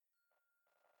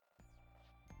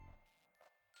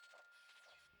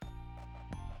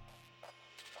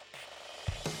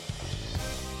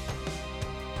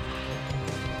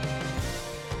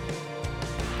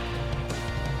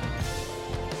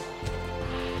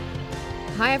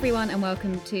Hi everyone and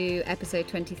welcome to episode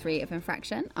 23 of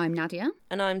Infraction. I'm Nadia.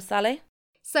 And I'm Sally.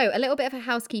 So a little bit of a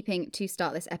housekeeping to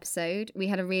start this episode. We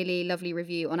had a really lovely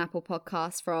review on Apple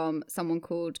Podcasts from someone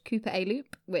called Cooper A.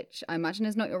 Loop, which I imagine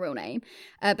is not your real name.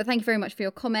 But thank you very much for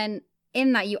your comment.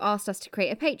 In that you asked us to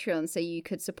create a Patreon so you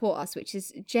could support us, which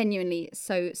is genuinely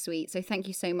so sweet. So thank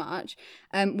you so much.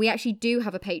 We actually do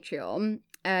have a Patreon.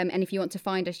 And if you want to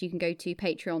find us, you can go to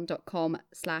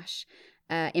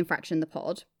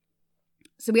patreon.com/infractionthepod.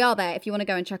 So we are there. If you want to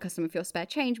go and chuck us some of your spare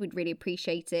change, we'd really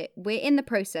appreciate it. We're in the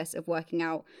process of working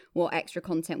out what extra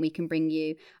content we can bring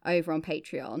you over on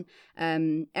Patreon.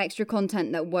 Extra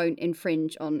content that won't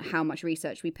infringe on how much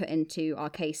research we put into our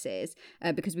cases,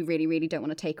 because we really, really don't want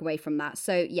to take away from that.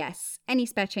 So yes, any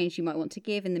spare change you might want to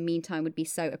give in the meantime would be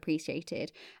so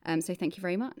appreciated. So thank you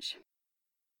very much.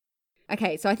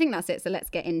 Okay, so I think that's it. So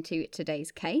let's get into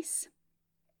today's case.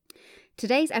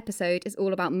 Today's episode is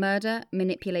all about murder,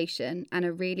 manipulation, and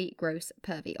a really gross,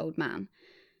 pervy old man.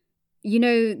 You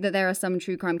know that there are some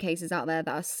true crime cases out there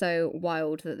that are so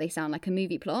wild that they sound like a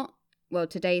movie plot? Well,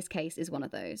 today's case is one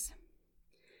of those.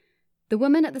 The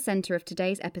woman at the centre of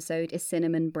today's episode is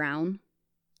Cinnamon Brown.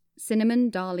 Cinnamon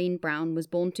Darlene Brown was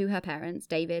born to her parents,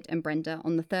 David and Brenda,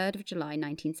 on the 3rd of July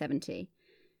 1970.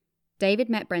 David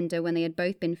met Brenda when they had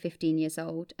both been 15 years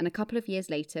old, and a couple of years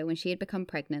later, when she had become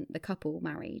pregnant, the couple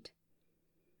married.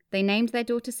 They named their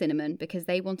daughter Cinnamon because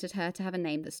they wanted her to have a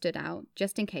name that stood out,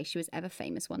 just in case she was ever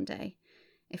famous one day.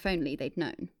 If only they'd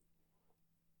known.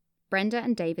 Brenda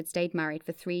and David stayed married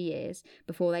for 3 years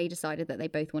before they decided that they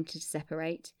both wanted to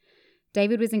separate.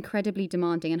 David was incredibly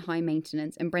demanding and high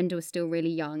maintenance, and Brenda was still really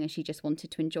young and she just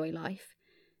wanted to enjoy life.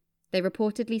 They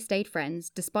reportedly stayed friends,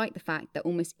 despite the fact that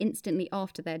almost instantly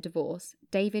after their divorce,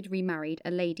 David remarried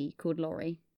a lady called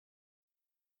Laurie.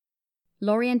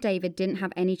 Laurie and David didn't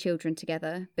have any children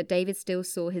together, but David still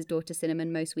saw his daughter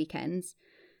Cinnamon most weekends.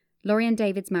 Laurie and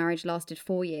David's marriage lasted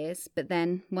 4 years, but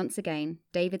then, once again,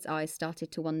 David's eyes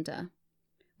started to wander.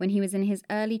 When he was in his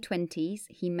early 20s,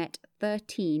 he met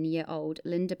 13-year-old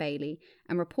Linda Bailey,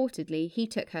 and reportedly he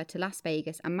took her to Las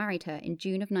Vegas and married her in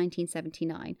June of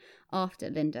 1979,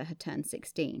 after Linda had turned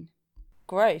 16.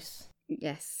 Gross.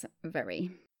 Yes,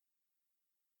 very.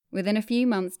 Within a few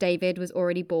months, David was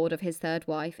already bored of his third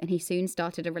wife, and he soon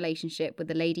started a relationship with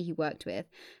the lady he worked with.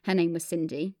 Her name was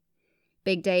Cindy.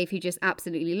 Big Dave, who just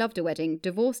absolutely loved a wedding,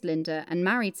 divorced Linda and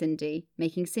married Cindy,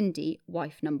 making Cindy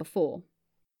wife number 4.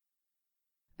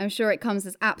 I'm sure it comes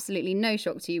as absolutely no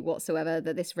shock to you whatsoever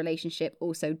that this relationship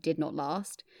also did not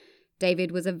last.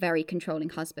 David was a very controlling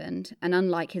husband, and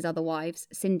unlike his other wives,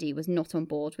 Cindy was not on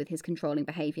board with his controlling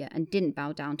behaviour and didn't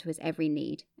bow down to his every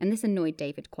need, and this annoyed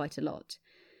David quite a lot.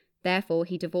 Therefore,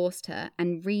 he divorced her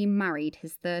and remarried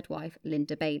his third wife,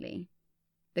 Linda Bailey.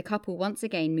 The couple once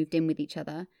again moved in with each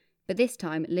other, but this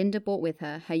time Linda brought with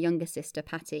her her younger sister,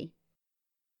 Patty.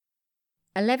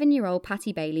 11-year-old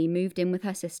Patty Bailey moved in with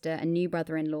her sister and new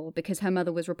brother-in-law because her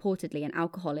mother was reportedly an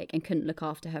alcoholic and couldn't look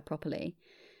after her properly.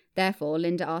 Therefore,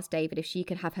 Linda asked David if she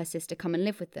could have her sister come and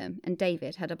live with them, and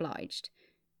David had obliged.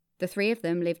 The three of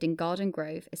them lived in Garden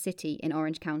Grove, a city in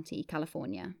Orange County,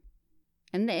 California.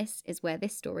 And this is where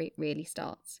this story really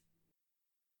starts.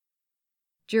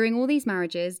 During all these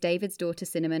marriages, David's daughter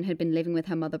Cinnamon had been living with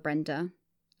her mother Brenda.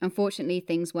 Unfortunately,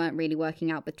 things weren't really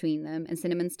working out between them, and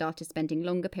Cinnamon started spending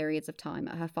longer periods of time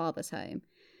at her father's home.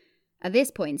 At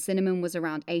this point, Cinnamon was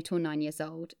around 8 or 9 years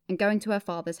old, and going to her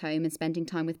father's home and spending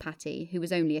time with Patty, who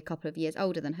was only a couple of years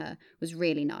older than her, was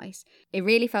really nice. It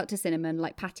really felt to Cinnamon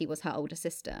like Patty was her older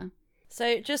sister.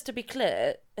 So, just to be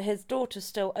clear, his daughter's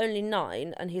still only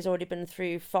 9 and he's already been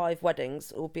through 5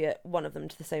 weddings, albeit one of them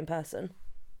to the same person.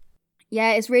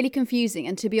 Yeah, it's really confusing,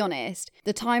 and to be honest,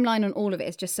 the timeline on all of it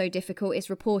is just so difficult. It's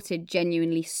reported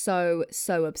genuinely so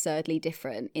absurdly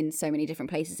different in so many different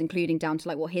places, including down to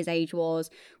like what his age was,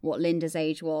 what Linda's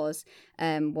age was,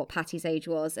 what Patty's age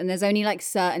was, and there's only like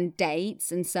certain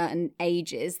dates and certain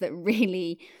ages that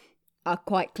really are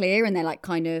quite clear, and they're like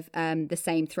kind of the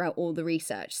same throughout all the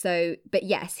research. So, but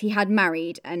yes, he had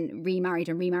married and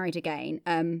remarried again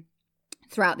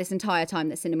throughout this entire time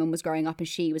that Cinnamon was growing up and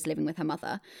she was living with her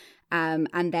mother.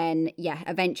 And then, yeah,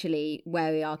 eventually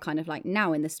where we are kind of like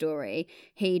now in the story,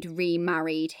 he'd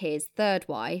remarried his third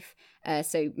wife,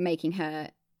 so making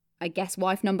her, I guess,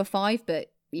 wife number 5,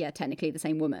 but yeah, technically the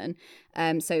same woman.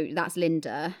 So that's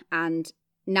Linda, and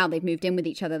now they've moved in with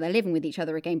each other, they're living with each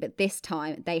other again, but this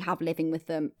time they have living with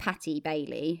them Patty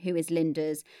Bailey, who is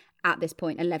Linda's, at this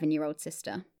point, 11-year-old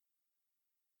sister.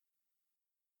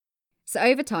 So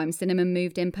over time, Cinnamon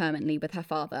moved in permanently with her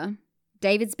father.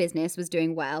 David's business was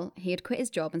doing well. He had quit his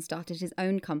job and started his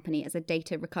own company as a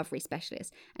data recovery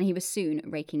specialist, and he was soon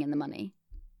raking in the money.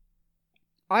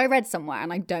 I read somewhere,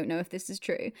 and I don't know if this is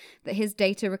true, that his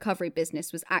data recovery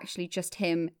business was actually just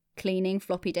him cleaning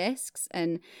floppy disks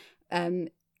and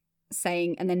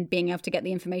saying, and then being able to get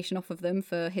the information off of them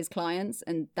for his clients,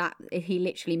 and that he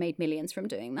literally made millions from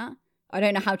doing that. I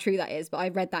don't know how true that is, but I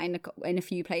read that in a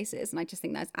few places, and I just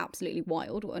think that's absolutely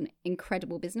wild. What an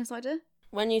incredible business idea.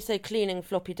 When you say cleaning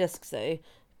floppy disks, though,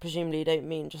 presumably you don't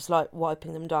mean just like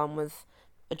wiping them down with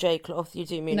a J-cloth. You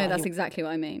do mean no, that's exactly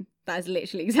what I mean. That is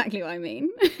literally exactly what I mean.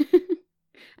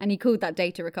 And he called that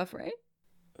data recovery.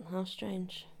 How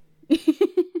strange.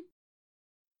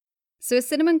 So as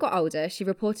Cinnamon got older, she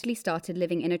reportedly started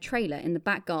living in a trailer in the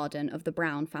back garden of the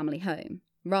Brown family home,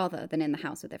 rather than in the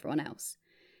house with everyone else.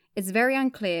 It's very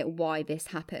unclear why this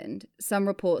happened. Some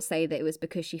reports say that it was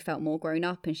because she felt more grown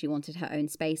up and she wanted her own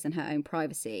space and her own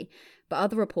privacy, but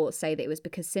other reports say that it was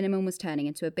because Cinnamon was turning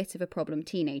into a bit of a problem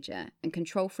teenager and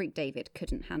control freak David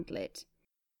couldn't handle it.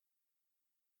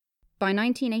 By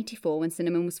 1984, when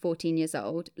Cinnamon was 14 years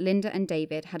old, Linda and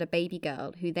David had a baby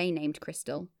girl who they named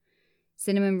Crystal.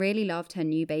 Cinnamon really loved her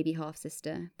new baby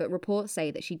half-sister, but reports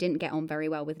say that she didn't get on very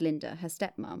well with Linda, her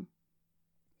stepmom.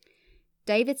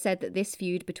 David said that this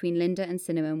feud between Linda and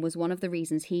Cinnamon was one of the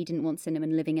reasons he didn't want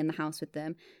Cinnamon living in the house with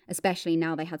them, especially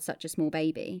now they had such a small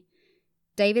baby.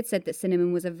 David said that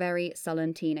Cinnamon was a very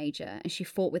sullen teenager and she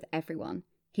fought with everyone.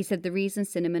 He said the reason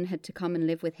Cinnamon had to come and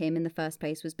live with him in the first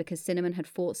place was because Cinnamon had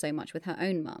fought so much with her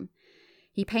own mum.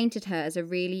 He painted her as a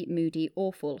really moody,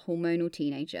 awful, hormonal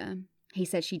teenager. He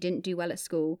said she didn't do well at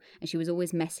school and she was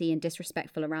always messy and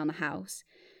disrespectful around the house.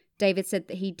 David said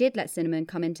that he did let Cinnamon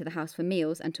come into the house for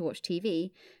meals and to watch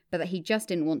TV, but that he just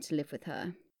didn't want to live with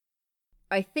her.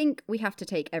 I think we have to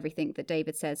take everything that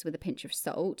David says with a pinch of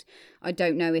salt. I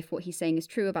don't know if what he's saying is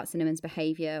true about Cinnamon's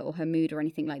behaviour or her mood or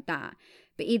anything like that.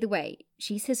 But either way,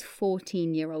 she's his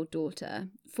 14-year-old daughter.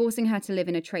 Forcing her to live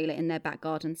in a trailer in their back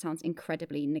garden sounds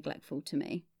incredibly neglectful to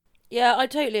me. Yeah, I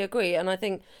totally agree. And I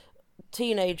think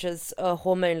teenagers are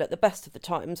hormonal at the best of the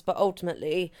times, but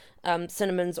ultimately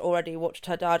Cinnamon's already watched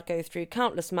her dad go through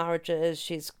countless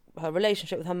marriages. Her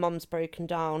relationship with her mum's broken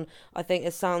down. I think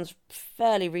it sounds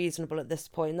fairly reasonable at this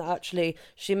point that actually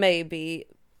she may be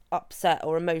upset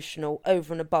or emotional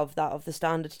over and above that of the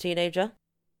standard teenager.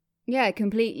 Yeah,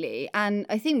 completely. And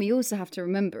I think we also have to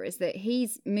remember is that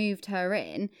he's moved her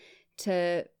in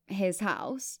to his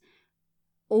house,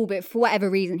 albeit for whatever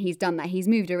reason he's done that. He's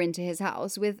moved her into his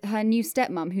house with her new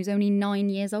stepmom, who's only 9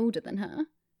 years older than her.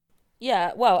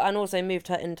 Yeah, well, and also moved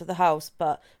her into the house,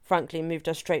 but frankly moved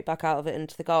her straight back out of it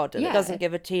into the garden. Yeah. It doesn't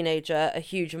give a teenager a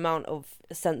huge amount of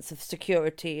a sense of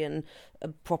security and a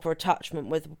proper attachment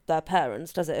with their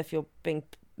parents, does it, if you're being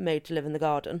made to live in the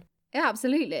garden? Yeah,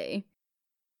 absolutely.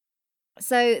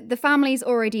 So the family's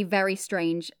already very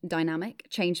strange dynamic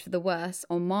changed for the worse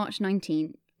on March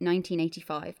 19,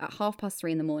 1985 at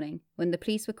 3:30 in the morning when the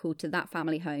police were called to that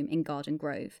family home in Garden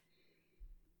Grove.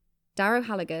 Darrow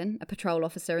Halligan, a patrol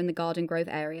officer in the Garden Grove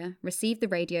area, received the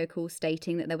radio call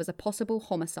stating that there was a possible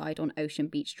homicide on Ocean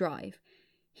Beach Drive.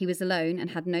 He was alone and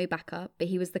had no backup, but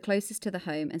he was the closest to the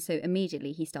home and so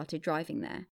immediately he started driving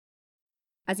there.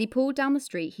 As he pulled down the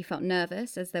street, he felt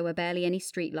nervous as there were barely any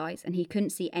street lights and he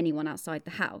couldn't see anyone outside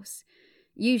the house.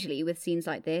 Usually, with scenes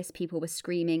like this, people were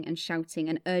screaming and shouting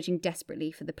and urging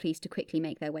desperately for the police to quickly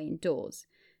make their way indoors.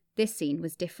 This scene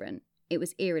was different. It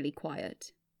was eerily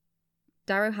quiet.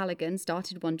 Darrow Halligan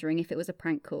started wondering if it was a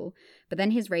prank call, but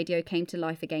then his radio came to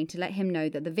life again to let him know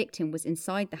that the victim was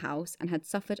inside the house and had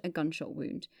suffered a gunshot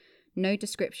wound. No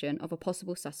description of a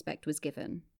possible suspect was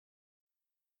given.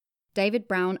 David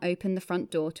Brown opened the front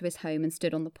door to his home and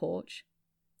stood on the porch.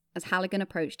 As Halligan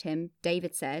approached him,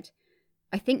 David said,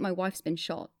 "I think my wife's been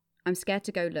shot. I'm scared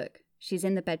to go look. She's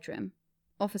in the bedroom.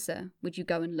 Officer, would you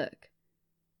go and look?"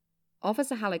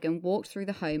 Officer Halligan walked through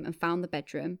the home and found the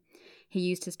bedroom. He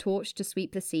used his torch to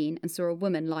sweep the scene and saw a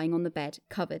woman lying on the bed,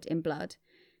 covered in blood.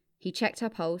 He checked her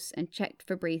pulse and checked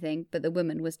for breathing, but the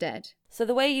woman was dead. So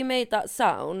the way you made that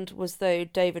sound was though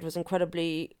David was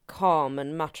incredibly calm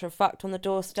and matter-of-fact on the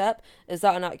doorstep. Is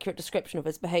that an accurate description of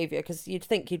his behaviour? Because you'd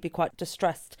think he'd be quite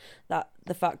distressed that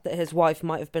the fact that his wife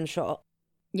might have been shot.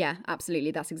 Yeah,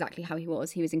 absolutely. That's exactly how he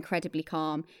was. He was incredibly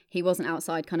calm. He wasn't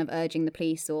outside kind of urging the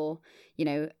police or,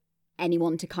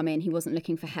 anyone to come in. He wasn't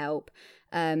looking for help.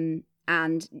 And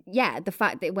yeah, the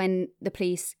fact that when the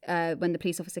police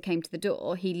officer came to the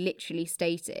door, he literally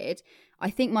stated, "I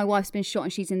think my wife's been shot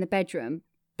and she's in the bedroom,"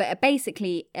 but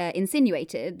basically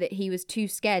insinuated that he was too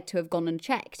scared to have gone and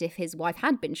checked if his wife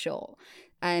had been shot.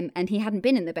 And he hadn't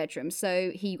been in the bedroom. So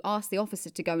he asked the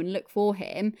officer to go and look for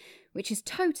him, which is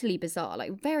totally bizarre,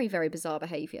 like very, very bizarre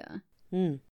behaviour.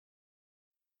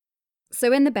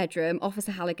 So in the bedroom,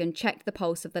 Officer Halligan checked the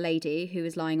pulse of the lady who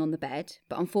was lying on the bed,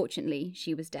 but unfortunately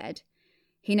she was dead.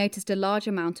 He noticed a large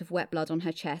amount of wet blood on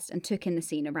her chest and took in the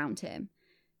scene around him.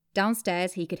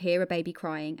 Downstairs, he could hear a baby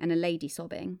crying and a lady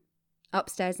sobbing.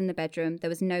 Upstairs in the bedroom, there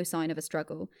was no sign of a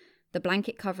struggle. The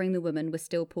blanket covering the woman was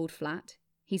still pulled flat.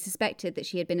 He suspected that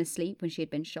she had been asleep when she had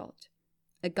been shot.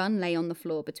 A gun lay on the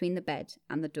floor between the bed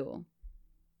and the door.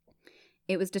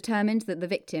 It was determined that the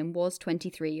victim was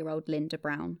 23-year-old Linda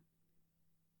Brown.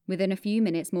 Within a few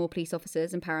minutes, more police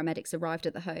officers and paramedics arrived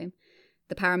at the home.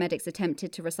 The paramedics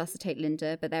attempted to resuscitate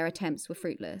Linda, but their attempts were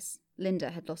fruitless. Linda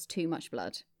had lost too much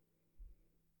blood.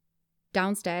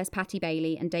 Downstairs, Patty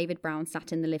Bailey and David Brown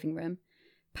sat in the living room.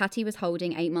 Patty was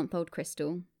holding 8-month-old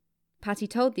Crystal. Patty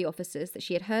told the officers that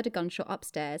she had heard a gunshot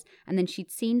upstairs and then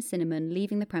she'd seen Cinnamon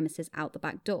leaving the premises out the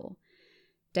back door.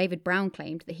 David Brown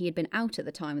claimed that he had been out at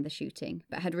the time of the shooting,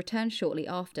 but had returned shortly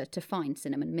after to find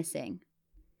Cinnamon missing.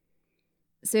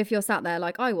 So if you're sat there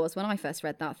like I was when I first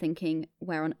read that, thinking,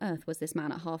 where on earth was this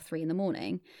man at 3:30 in the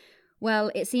morning?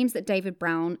 Well, it seems that David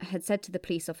Brown had said to the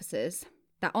police officers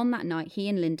that on that night he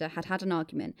and Linda had had an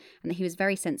argument and that he was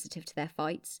very sensitive to their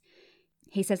fights.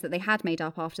 He says that they had made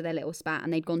up after their little spat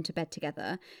and they'd gone to bed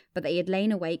together, but that he had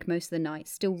lain awake most of the night,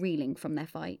 still reeling from their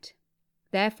fight.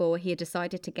 Therefore, he had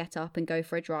decided to get up and go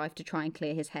for a drive to try and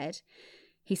clear his head.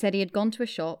 He said he had gone to a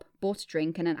shop, bought a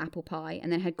drink and an apple pie,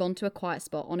 and then had gone to a quiet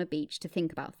spot on a beach to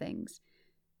think about things.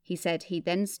 He said he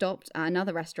then stopped at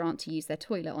another restaurant to use their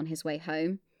toilet on his way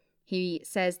home. He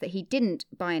says that he didn't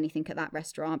buy anything at that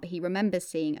restaurant, but he remembers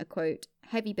seeing a, quote,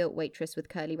 heavy-built waitress with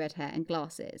curly red hair and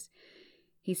glasses.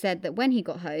 He said that when he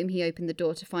got home, he opened the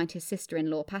door to find his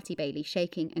sister-in-law, Patty Bailey,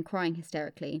 shaking and crying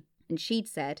hysterically, and she'd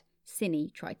said,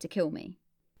 Cinny tried to kill me.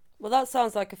 Well, that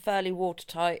sounds like a fairly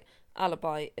watertight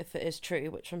alibi, if it is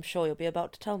true, which I'm sure you'll be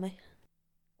about to tell me.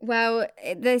 Well,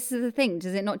 this is the thing,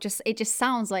 does it not just, it just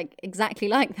sounds like exactly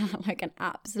like that, like an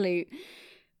absolute,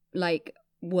 like,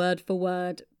 word for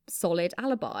word solid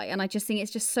alibi. And I just think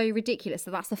it's just so ridiculous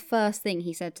that that's the first thing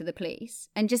he said to the police.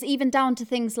 And just even down to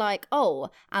things like, oh,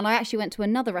 and I actually went to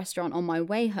another restaurant on my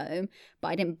way home, but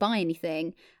I didn't buy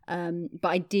anything. But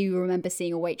I do remember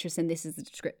seeing a waitress and this is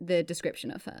the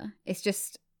description of her. It's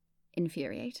just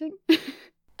infuriating.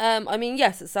 I mean,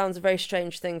 yes, it sounds a very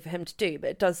strange thing for him to do,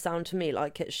 but it does sound to me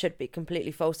like it should be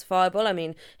completely falsifiable. I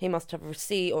mean, he must have a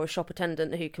receipt or a shop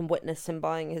attendant who can witness him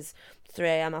buying his 3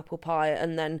 a.m. apple pie,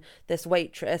 and then this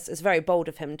waitress. It's very bold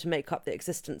of him to make up the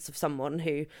existence of someone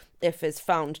who, if is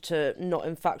found to not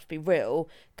in fact be real,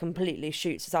 completely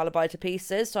shoots his alibi to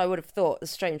pieces. So I would have thought,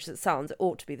 as strange as it sounds, it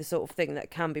ought to be the sort of thing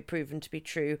that can be proven to be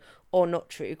true or not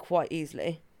true quite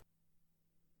easily.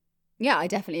 Yeah, I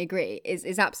definitely agree.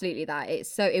 It's absolutely that.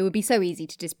 It would be so easy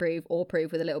to disprove or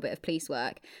prove with a little bit of police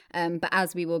work. But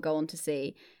as we will go on to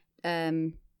see,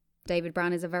 David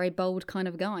Brown is a very bold kind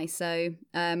of guy. So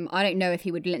I don't know if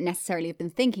he would necessarily have been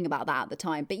thinking about that at the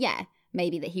time. But yeah,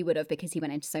 maybe that he would have, because he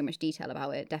went into so much detail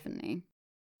about it, definitely.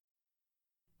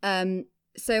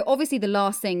 So obviously the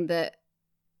last thing that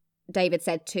David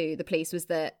said to the police was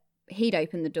that he'd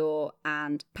opened the door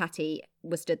and Patty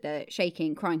was stood there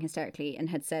shaking, crying hysterically, and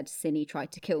had said, Cinny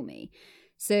tried to kill me.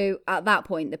 So at that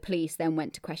point, the police then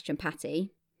went to question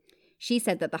Patty. She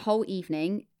said that the whole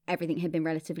evening, everything had been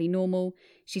relatively normal.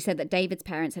 She said that David's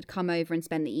parents had come over and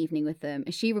spent the evening with them,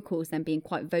 and she recalls them being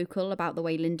quite vocal about the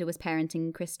way Linda was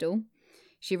parenting Crystal.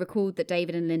 She recalled that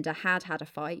David and Linda had had a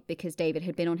fight because David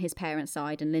had been on his parents'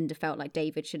 side and Linda felt like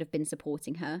David should have been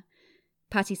supporting her.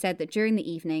 Patty said that during the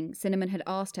evening, Cinnamon had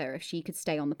asked her if she could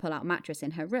stay on the pull-out mattress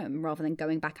in her room rather than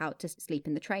going back out to sleep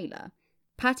in the trailer.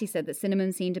 Patty said that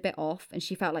Cinnamon seemed a bit off and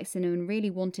she felt like Cinnamon really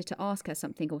wanted to ask her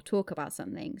something or talk about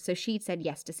something, so she'd said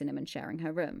yes to Cinnamon sharing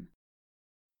her room.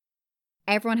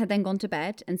 Everyone had then gone to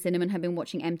bed and Cinnamon had been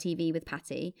watching MTV with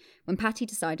Patty when Patty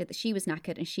decided that she was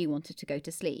knackered and she wanted to go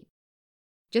to sleep.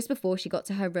 Just before she got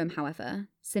to her room, however,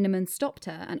 Cinnamon stopped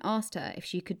her and asked her if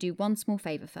she could do one small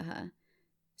favour for her.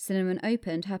 Cinnamon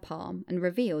opened her palm and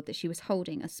revealed that she was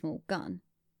holding a small gun.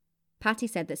 Patty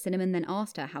said that Cinnamon then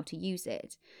asked her how to use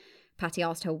it. Patty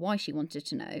asked her why she wanted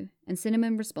to know, and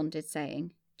Cinnamon responded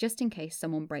saying, just in case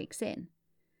someone breaks in.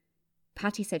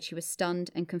 Patty said she was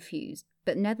stunned and confused,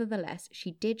 but nevertheless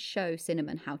she did show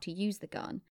Cinnamon how to use the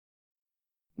gun.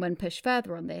 When pushed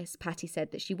further on this, Patty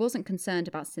said that she wasn't concerned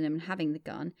about Cinnamon having the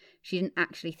gun. She didn't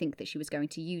actually think that she was going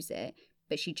to use it,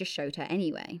 but she just showed her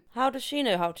anyway. How does she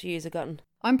know how to use a gun?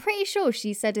 I'm pretty sure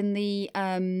she said in the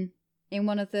in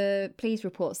one of the police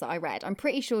reports that I read, I'm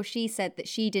pretty sure she said that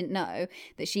she didn't know,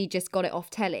 that she just got it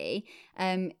off telly.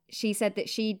 She said that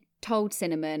she told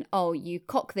Cinnamon, oh, you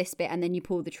cock this bit and then you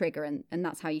pull the trigger and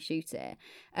that's how you shoot it.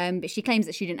 But she claims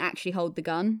that she didn't actually hold the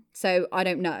gun. So I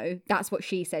don't know. That's what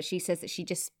she says. She says that she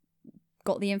just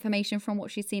got the information from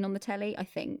what she's seen on the telly, I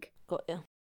think. Got ya.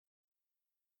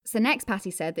 So next,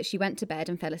 Patty said that she went to bed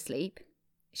and fell asleep.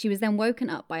 She was then woken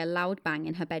up by a loud bang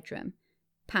in her bedroom.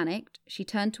 Panicked, she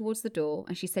turned towards the door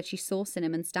and she said she saw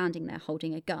Cinnamon standing there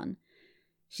holding a gun.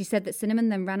 She said that Cinnamon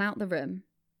then ran out the room.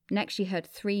 Next, she heard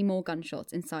 3 more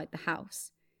gunshots inside the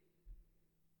house.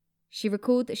 She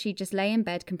recalled that she just lay in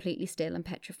bed completely still and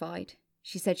petrified.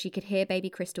 She said she could hear baby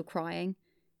Crystal crying.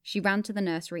 She ran to the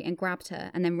nursery and grabbed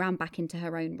her and then ran back into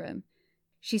her own room.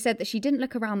 She said that she didn't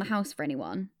look around the house for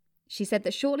anyone. She said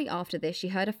that shortly after this, she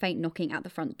heard a faint knocking at the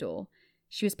front door.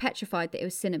 She was petrified that it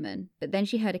was Cinnamon, but then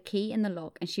she heard a key in the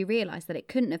lock and she realised that it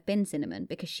couldn't have been Cinnamon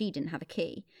because she didn't have a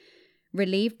key.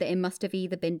 Relieved that it must have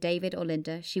either been David or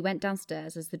Linda, she went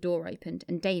downstairs as the door opened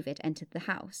and David entered the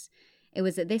house. It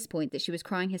was at this point that she was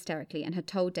crying hysterically and had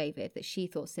told David that she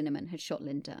thought Cinnamon had shot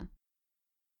Linda.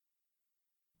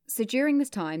 So during this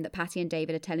time that Patty and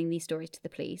David are telling these stories to the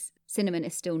police, Cinnamon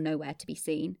is still nowhere to be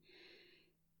seen.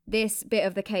 This bit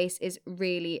of the case is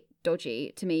really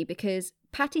dodgy to me because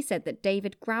Patty said that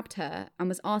David grabbed her and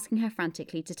was asking her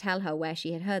frantically to tell her where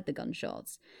she had heard the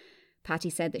gunshots. Patty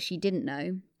said that she didn't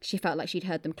know. She felt like she'd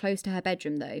heard them close to her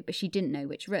bedroom though, but she didn't know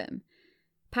which room.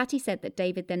 Patty said that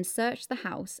David then searched the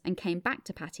house and came back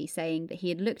to Patty saying that he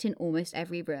had looked in almost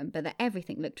every room but that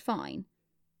everything looked fine.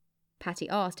 Patty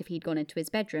asked if he'd gone into his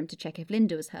bedroom to check if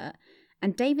Linda was hurt,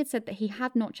 and David said that he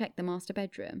had not checked the master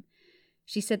bedroom.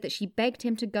 She said that she begged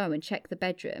him to go and check the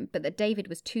bedroom, but that David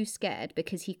was too scared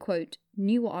because he, quote,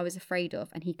 knew what I was afraid of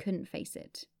and he couldn't face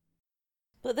it.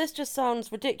 But this just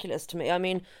sounds ridiculous to me. I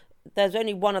mean, there's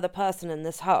only one other person in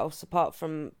this house apart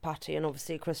from Patty and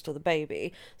obviously Crystal the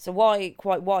baby. So why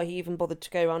he even bothered to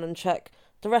go around and check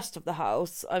the rest of the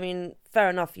house? I mean, fair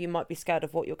enough, you might be scared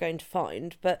of what you're going to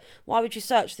find, but why would you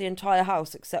search the entire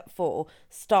house except for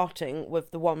starting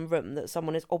with the one room that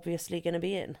someone is obviously going to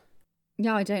be in?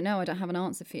 Yeah, I don't know. I don't have an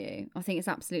answer for you. I think it's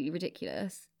absolutely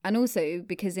ridiculous. And also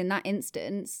because in that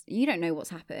instance, you don't know what's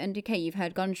happened. Okay, you've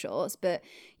heard gunshots, but,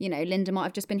 you know, Linda might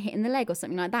have just been hit in the leg or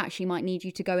something like that. She might need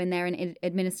you to go in there and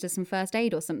administer some first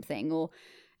aid or something or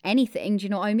anything. Do you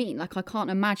know what I mean? Like, I can't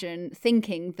imagine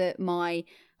thinking that my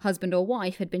husband or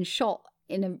wife had been shot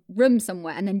in a room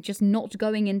somewhere and then just not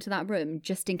going into that room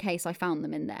just in case I found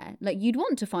them in there. Like, you'd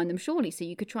want to find them surely so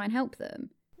you could try and help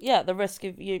them. Yeah, the risk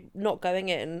of you not going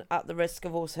in at the risk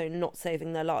of also not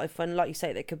saving their life when, like you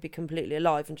say, they could be completely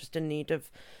alive and just in need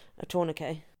of a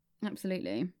tourniquet.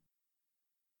 Absolutely.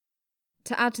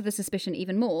 To add to the suspicion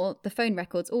even more, the phone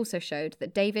records also showed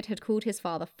that David had called his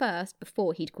father first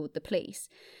before he'd called the police.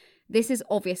 This is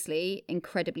obviously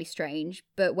incredibly strange,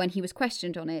 but when he was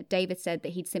questioned on it, David said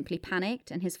that he'd simply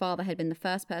panicked and his father had been the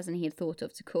first person he had thought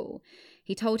of to call.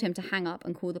 He told him to hang up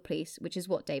and call the police, which is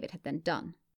what David had then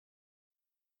done.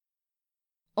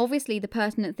 Obviously, the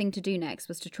pertinent thing to do next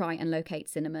was to try and locate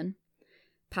Cinnamon.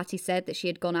 Patty said that she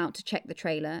had gone out to check the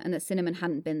trailer and that Cinnamon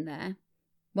hadn't been there.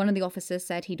 One of the officers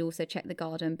said he'd also checked the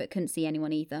garden but couldn't see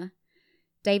anyone either.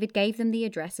 David gave them the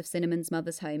address of Cinnamon's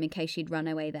mother's home in case she'd run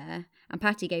away there, and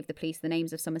Patty gave the police the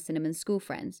names of some of Cinnamon's school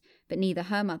friends, but neither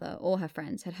her mother or her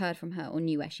friends had heard from her or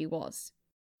knew where she was.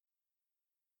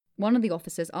 One of the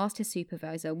officers asked his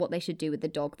supervisor what they should do with the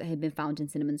dog that had been found in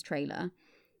Cinnamon's trailer.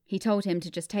 He told him to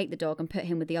just take the dog and put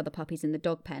him with the other puppies in the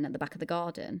dog pen at the back of the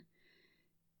garden.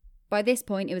 By this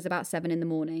point, it was about 7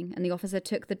 a.m, and the officer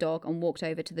took the dog and walked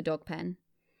over to the dog pen.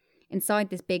 Inside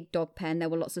this big dog pen, there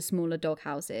were lots of smaller dog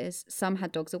houses. Some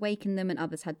had dogs awake in them and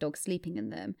others had dogs sleeping in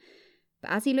them.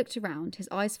 But as he looked around, his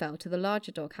eyes fell to the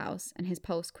larger dog house and his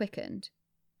pulse quickened.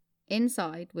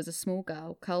 Inside was a small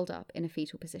girl curled up in a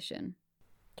fetal position.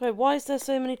 So why is there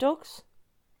so many dogs?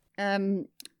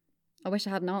 I wish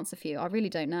I had an answer for you. I really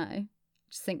don't know.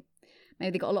 Just think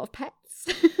maybe they got a lot of pets.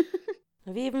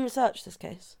 Have you even researched this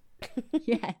case?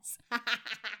 Yes.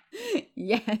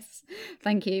 Yes.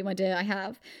 Thank you, my dear, I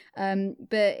have.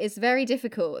 But it's very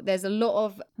difficult. There's a lot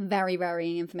of very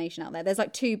varying information out there. There's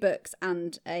like 2 books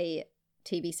and a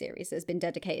TV series that's been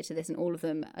dedicated to this, and all of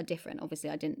them are different.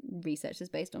 Obviously, I didn't research this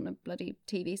based on a bloody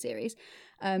TV series.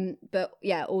 But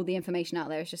yeah, all the information out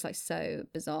there is just like so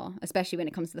bizarre, especially when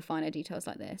it comes to the finer details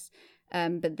like this.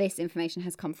 But this information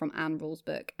has come from Anne Rule's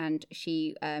book, and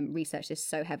she researched this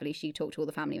so heavily. She talked to all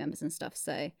the family members and stuff.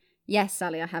 So yes,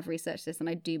 Sally, I have researched this, and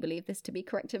I do believe this to be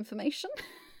correct information.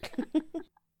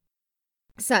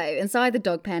 So, inside the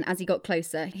dog pen, as he got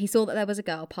closer, he saw that there was a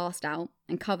girl passed out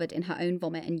and covered in her own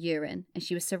vomit and urine, and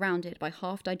she was surrounded by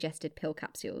half-digested pill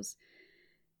capsules.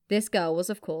 This girl was,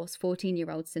 of course,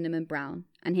 14-year-old Cinnamon Brown,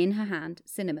 and in her hand,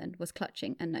 Cinnamon was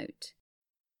clutching a note.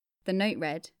 The note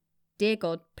read, "Dear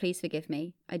God, please forgive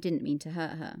me. I didn't mean to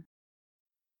hurt her."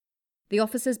 The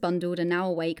officers bundled a now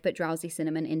awake but drowsy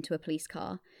Cinnamon into a police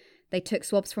car. They took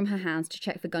swabs from her hands to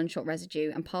check for gunshot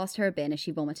residue and passed her a bin as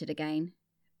she vomited again.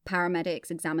 Paramedics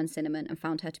examined Cinnamon and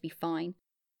found her to be fine.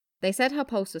 They said her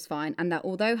pulse was fine and that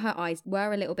although her eyes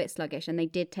were a little bit sluggish and they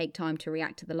did take time to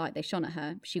react to the light they shone at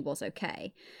her, she was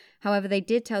okay. However, they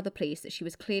did tell the police that she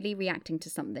was clearly reacting to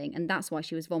something and that's why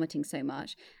she was vomiting so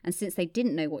much, and since they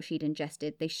didn't know what she'd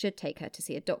ingested, they should take her to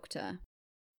see a doctor.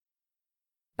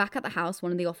 Back at the house,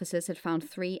 one of the officers had found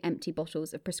 3 empty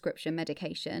bottles of prescription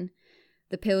medication.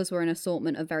 The pills were an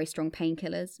assortment of very strong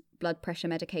painkillers, blood pressure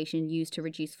medication used to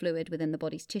reduce fluid within the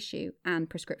body's tissue,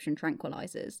 and prescription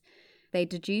tranquilizers. They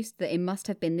deduced that it must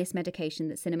have been this medication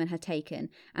that Cinnamon had taken,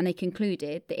 and they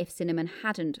concluded that if Cinnamon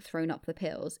hadn't thrown up the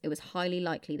pills, it was highly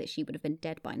likely that she would have been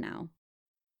dead by now.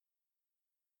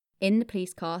 In the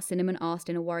police car, Cinnamon asked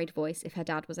in a worried voice if her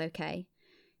dad was okay.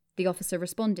 The officer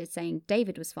responded saying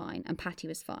David was fine and Patty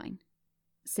was fine.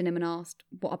 Cinnamon asked,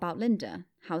 "What about Linda?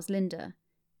 How's Linda?"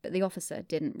 But the officer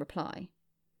didn't reply.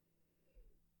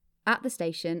 At the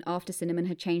station, after Cinnamon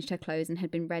had changed her clothes and had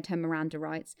been read her Miranda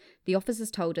rights, the officers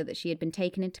told her that she had been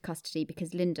taken into custody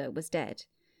because Linda was dead.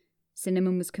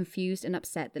 Cinnamon was confused and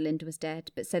upset that Linda was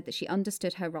dead, but said that she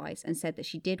understood her rights and said that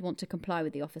she did want to comply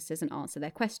with the officers and answer their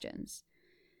questions.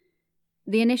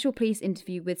 The initial police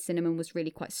interview with Cinnamon was really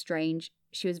quite strange.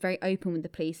 She was very open with the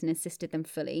police and insisted them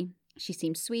fully. She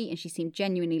seemed sweet and she seemed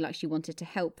genuinely like she wanted to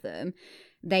help them.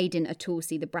 They didn't at all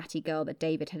see the bratty girl that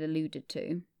David had alluded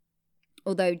to.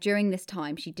 Although during this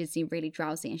time she did seem really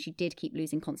drowsy and she did keep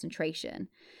losing concentration.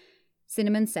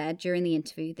 Cinnamon said during the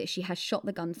interview that she has shot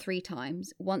the gun 3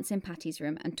 times, once in Patty's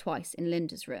room and twice in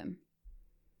Linda's room.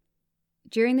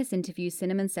 During this interview,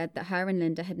 Cinnamon said that her and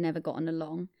Linda had never gotten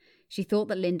along. She thought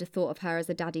that Linda thought of her as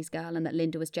a daddy's girl and that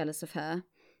Linda was jealous of her.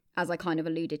 As I kind of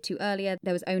alluded to earlier,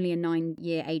 there was only a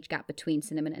 9-year age gap between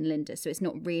Cinnamon and Linda, so it's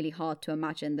not really hard to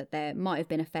imagine that there might have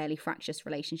been a fairly fractious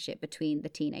relationship between the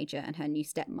teenager and her new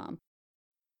stepmom.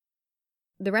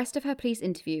 The rest of her police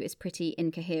interview is pretty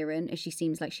incoherent, as she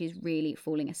seems like she's really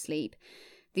falling asleep.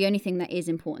 The only thing that is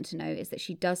important to note is that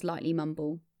she does lightly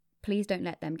mumble, "Please don't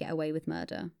let them get away with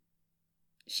murder."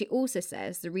 She also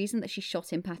says the reason that she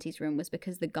shot in Patty's room was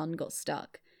because the gun got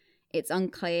stuck. It's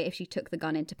unclear if she took the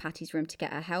gun into Patty's room to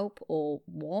get her help or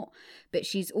what, but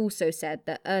she's also said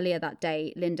that earlier that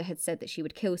day, Linda had said that she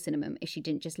would kill Cinnamon if she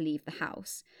didn't just leave the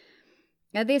house.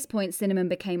 At this point, Cinnamon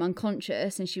became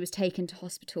unconscious and she was taken to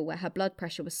hospital where her blood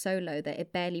pressure was so low that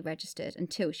it barely registered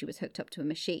until she was hooked up to a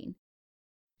machine.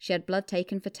 She had blood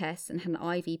taken for tests and had an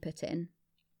IV put in.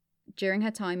 During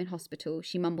her time in hospital,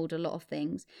 she mumbled a lot of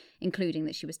things, including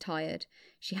that she was tired.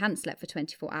 She hadn't slept for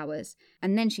 24 hours.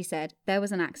 And then she said, "There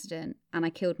was an accident and I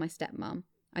killed my stepmom.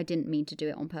 I didn't mean to do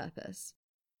it on purpose."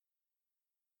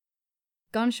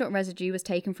 Gunshot residue was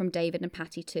taken from David and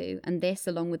Patty too, and this,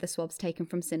 along with the swabs taken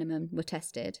from Cinnamon, were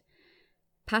tested.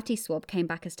 Patty's swab came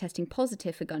back as testing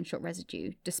positive for gunshot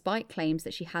residue, despite claims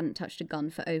that she hadn't touched a gun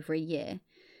for over a year.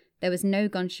 There was no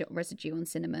gunshot residue on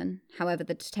Cinnamon. However,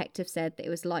 the detective said that it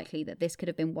was likely that this could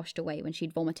have been washed away when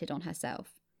she'd vomited on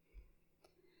herself.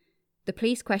 The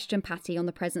police questioned Patty on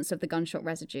the presence of the gunshot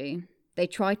residue. They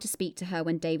tried to speak to her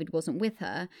when David wasn't with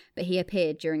her, but he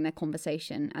appeared during their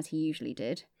conversation, as he usually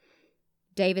did.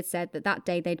 David said that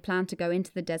day they'd planned to go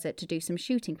into the desert to do some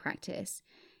shooting practice.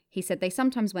 He said they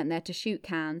sometimes went there to shoot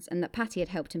cans and that Patty had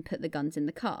helped him put the guns in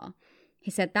the car. He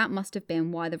said that must have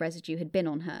been why the residue had been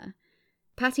on her.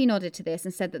 Patty nodded to this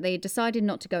and said that they had decided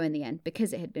not to go in the end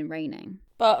because it had been raining.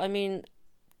 But, I mean,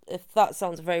 if that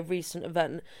sounds a very recent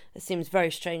event, it seems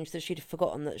very strange that she'd have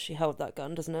forgotten that she held that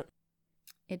gun, doesn't it?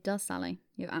 It does, Sally.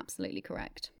 You're absolutely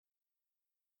correct.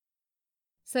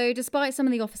 So despite some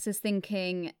of the officers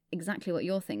thinking exactly what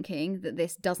you're thinking, that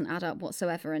this doesn't add up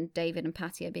whatsoever and David and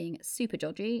Patty are being super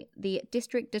dodgy, the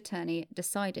district attorney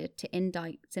decided to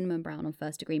indict Cinnamon Brown on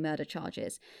first-degree murder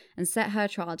charges and set her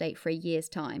trial date for a year's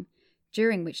time,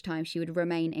 during which time she would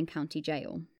remain in county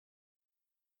jail.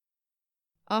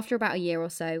 After about a year or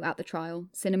so at the trial,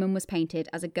 Cinnamon was painted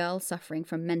as a girl suffering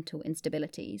from mental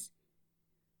instabilities.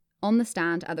 On the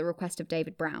stand at the request of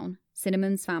David Brown,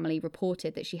 Cinnamon's family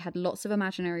reported that she had lots of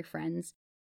imaginary friends,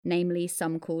 namely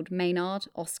some called Maynard,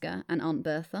 Oscar, and Aunt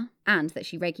Bertha, and that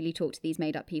she regularly talked to these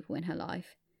made-up people in her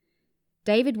life.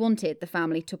 David wanted the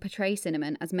family to portray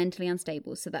Cinnamon as mentally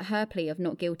unstable so that her plea of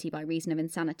not guilty by reason of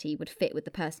insanity would fit with the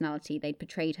personality they'd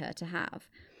portrayed her to have.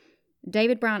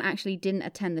 David Brown actually didn't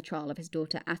attend the trial of his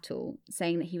daughter at all,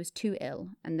 saying that he was too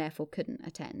ill and therefore couldn't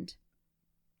attend.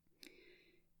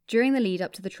 During the lead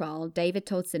up to the trial, David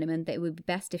told Cinnamon that it would be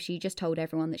best if she just told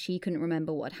everyone that she couldn't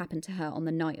remember what had happened to her on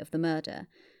the night of the murder,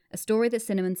 a story that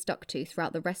Cinnamon stuck to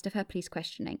throughout the rest of her police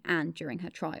questioning and during her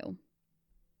trial.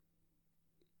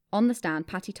 On the stand,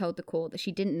 Patty told the court that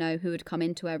she didn't know who had come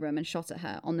into her room and shot at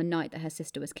her on the night that her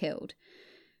sister was killed.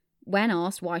 When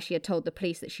asked why she had told the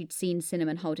police that she'd seen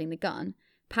Cinnamon holding the gun,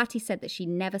 Patty said that she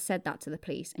never said that to the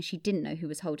police and she didn't know who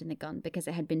was holding the gun because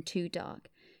it had been too dark.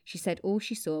 She said all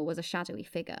she saw was a shadowy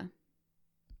figure.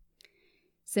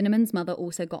 Cinnamon's mother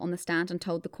also got on the stand and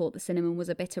told the court that Cinnamon was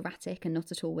a bit erratic and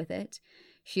not at all with it.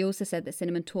 She also said that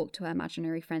Cinnamon talked to her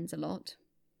imaginary friends a lot.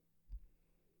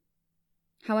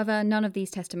 However, none of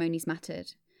these testimonies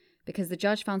mattered, because the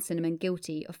judge found Cinnamon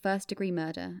guilty of first-degree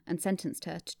murder and sentenced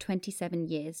her to 27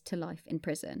 years to life in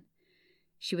prison.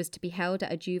 She was to be held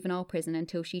at a juvenile prison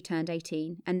until she turned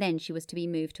 18, and then she was to be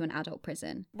moved to an adult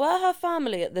prison. Were her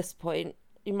family at this point,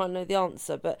 you might know the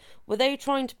answer, but were they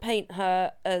trying to paint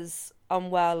her as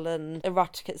unwell and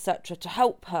erratic, etc., to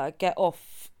help her get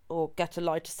off or get a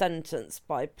lighter sentence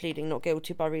by pleading not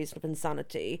guilty by reason of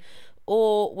insanity?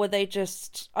 Or were they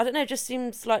just, I don't know, it just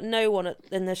seems like no one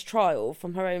in this trial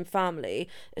from her own family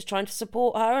is trying to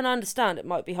support her. And I understand it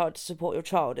might be hard to support your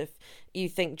child if you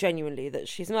think genuinely that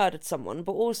she's murdered someone,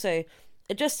 but also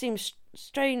it just seems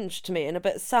strange to me and a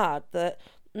bit sad that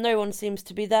no one seems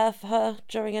to be there for her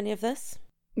during any of this.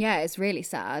 Yeah, it's really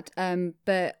sad.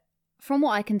 But from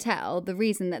what I can tell, the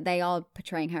reason that they are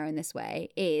portraying her in this way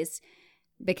is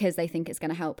because they think it's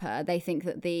going to help her. They think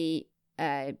that the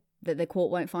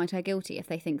court won't find her guilty if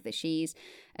they think that she's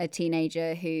a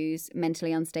teenager who's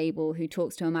mentally unstable, who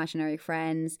talks to imaginary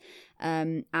friends,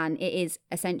 and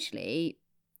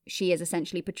she is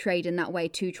essentially portrayed in that way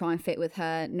to try and fit with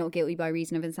her not guilty by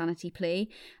reason of insanity plea.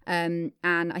 And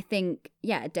I think,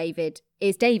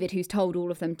 David who's told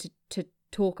all of them to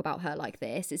talk about her like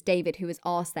this. It's David who has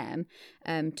asked them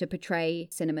to portray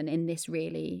Cinnamon in this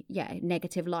really,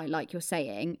 negative light, like you're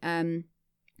saying.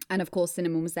 And of course,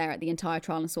 Cinnamon was there at the entire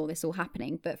trial and saw this all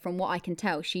happening. But from what I can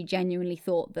tell, she genuinely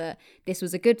thought that this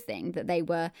was a good thing, that they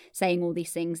were saying all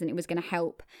these things and it was going to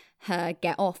help her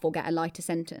get off or get a lighter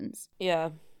sentence. Yeah,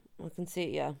 I can see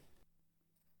it, yeah.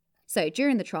 So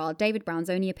during the trial, David Brown's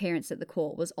only appearance at the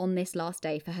court was on this last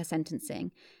day for her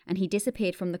sentencing, and he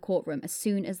disappeared from the courtroom as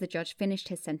soon as the judge finished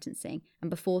his sentencing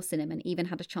and before Cinnamon even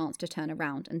had a chance to turn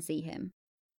around and see him.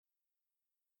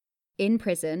 In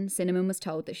prison, Cinnamon was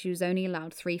told that she was only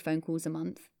allowed 3 phone calls a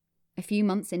month. A few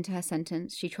months into her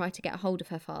sentence, she tried to get a hold of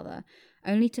her father,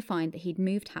 only to find that he'd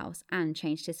moved house and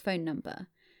changed his phone number.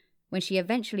 When she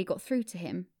eventually got through to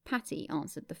him, Patty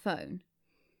answered the phone.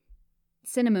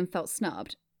 Cinnamon felt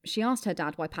snubbed. She asked her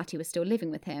dad why Patty was still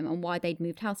living with him and why they'd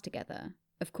moved house together.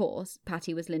 Of course,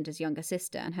 Patty was Linda's younger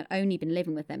sister and had only been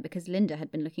living with them because Linda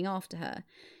had been looking after her.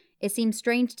 It seemed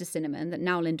strange to Cinnamon that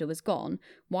now Linda was gone,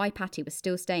 why Patty was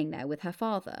still staying there with her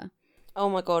father. Oh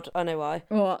my god, I know why.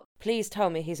 What? Please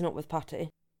tell me he's not with Patty.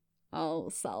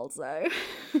 Oh, Salzo.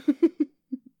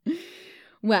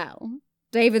 Well,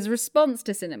 David's response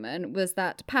to Cinnamon was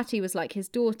that Patty was like his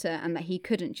daughter and that he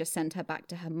couldn't just send her back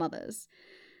to her mother's.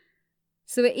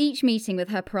 So at each meeting with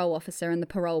her parole officer and the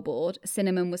parole board,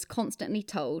 Cinnamon was constantly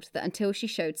told that until she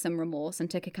showed some remorse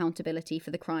and took accountability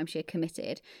for the crime she had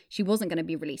committed, she wasn't going to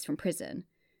be released from prison.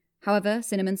 However,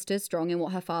 Cinnamon stood strong in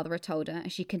what her father had told her,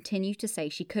 and she continued to say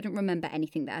she couldn't remember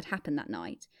anything that had happened that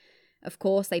night. Of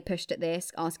course, they pushed at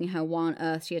this, asking her why on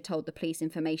earth she had told the police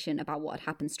information about what had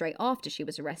happened straight after she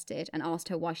was arrested, and asked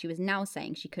her why she was now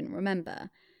saying she couldn't remember.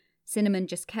 Cinnamon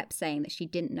just kept saying that she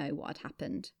didn't know what had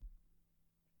happened.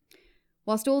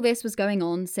 Whilst all this was going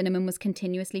on, Cinnamon was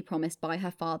continuously promised by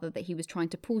her father that he was trying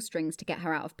to pull strings to get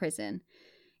her out of prison.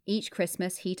 Each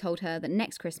Christmas, he told her that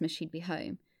next Christmas she'd be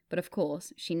home, but of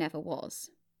course, she never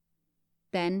was.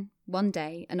 Then, one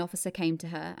day, an officer came to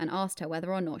her and asked her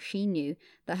whether or not she knew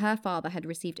that her father had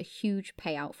received a huge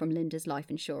payout from Linda's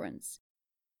life insurance.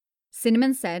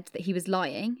 Cinnamon said that he was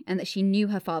lying and that she knew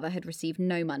her father had received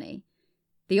no money.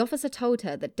 The officer told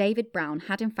her that David Brown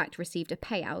had in fact received a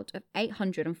payout of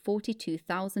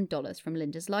 $842,000 from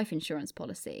Linda's life insurance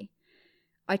policy.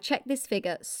 I checked this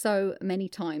figure so many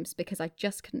times because I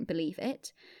just couldn't believe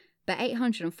it, but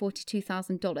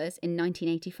 $842,000 in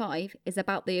 1985 is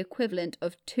about the equivalent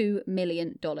of $2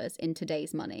 million in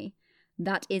today's money.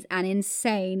 That is an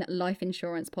insane life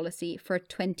insurance policy for a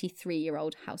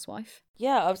 23-year-old housewife.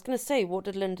 Yeah, I was going to say, what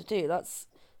did Linda do? That's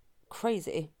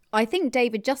crazy. I think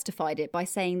David justified it by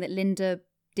saying that Linda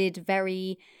did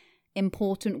very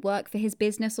important work for his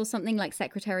business or something, like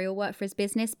secretarial work for his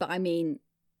business. But I mean,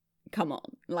 come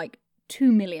on, like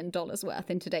 $2 million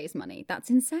worth in today's money. That's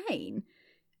insane.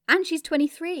 And she's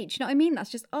 23. Do you know what I mean? That's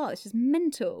just, it's just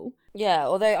mental. Yeah,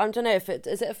 although I don't know if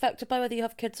is it affected by whether you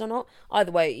have kids or not.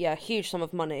 Either way, yeah, huge sum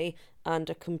of money and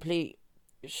a complete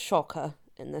shocker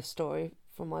in this story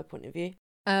from my point of view.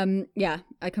 Yeah,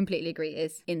 I completely agree.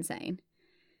 It's insane.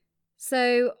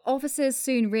 So officers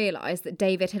soon realised that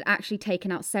David had actually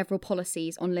taken out several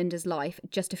policies on Linda's life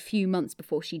just a few months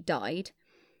before she died.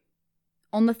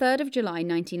 On the 3rd of July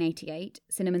 1988,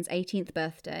 Cinnamon's 18th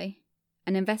birthday,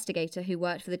 an investigator who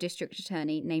worked for the district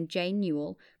attorney named Jane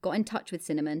Newell got in touch with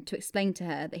Cinnamon to explain to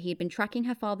her that he had been tracking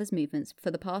her father's movements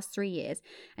for the past 3 years,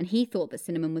 and he thought that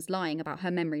Cinnamon was lying about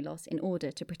her memory loss in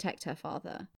order to protect her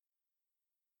father.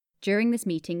 During this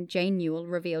meeting, Jane Newell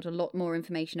revealed a lot more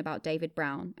information about David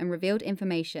Brown and revealed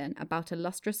information about a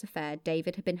lustrous affair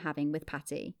David had been having with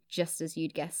Patty, just as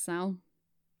you'd guess, Sal.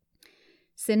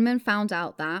 Cinnamon found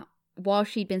out that, while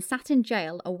she'd been sat in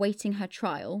jail awaiting her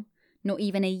trial, not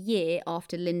even a year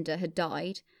after Linda had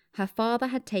died, her father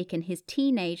had taken his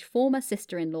teenage former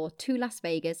sister-in-law to Las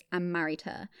Vegas and married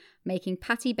her, making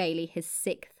Patty Bailey his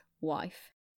 6th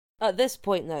wife. At this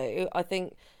point, though, I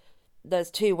think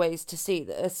there's 2 ways to see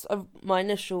this. My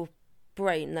initial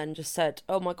brain then just said,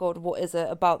 oh my God, what is it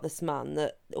about this man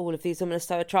that all of these women are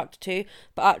so attracted to?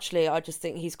 But actually, I just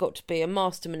think he's got to be a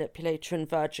master manipulator and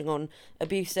verging on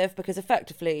abusive, because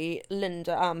effectively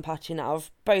Linda and Patty now have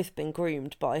both been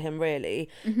groomed by him, really.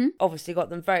 Mm-hmm. Obviously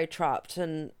got them very trapped,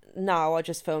 and now I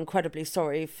just feel incredibly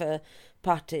sorry for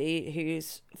Patty,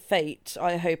 whose fate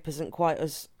I hope isn't quite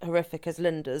as horrific as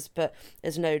Linda's, but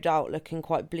is no doubt looking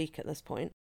quite bleak at this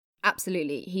point.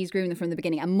 Absolutely. He's grooming them from the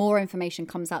beginning, and more information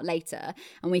comes out later,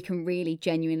 and we can really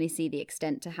genuinely see the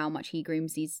extent to how much he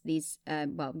grooms these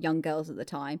young girls at the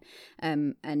time,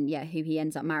 and yeah, who he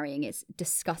ends up marrying. It's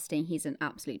disgusting. He's an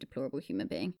absolute deplorable human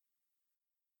being.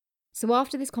 So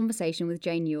after this conversation with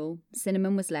Jane Newell,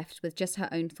 Cinnamon was left with just her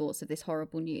own thoughts of this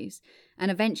horrible news, and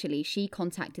eventually she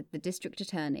contacted the district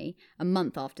attorney a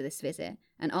month after this visit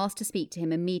and asked to speak to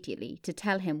him immediately to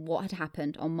tell him what had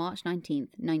happened on March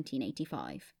 19th,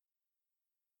 1985.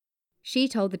 She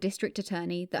told the district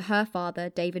attorney that her father,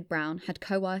 David Brown, had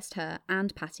coerced her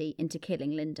and Patty into killing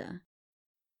Linda.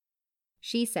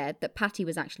 She said that Patty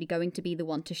was actually going to be the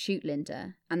one to shoot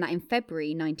Linda, and that in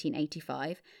February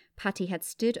 1985, Patty had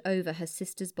stood over her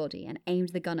sister's body and aimed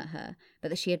the gun at her, but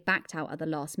that she had backed out at the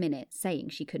last minute, saying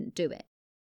she couldn't do it.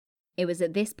 It was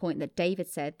at this point that David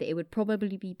said that it would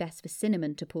probably be best for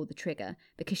Cinnamon to pull the trigger,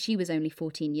 because she was only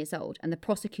 14 years old and the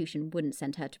prosecution wouldn't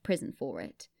send her to prison for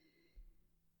it.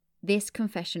 This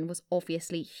confession was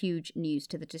obviously huge news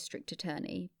to the district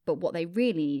attorney, but what they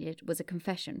really needed was a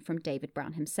confession from David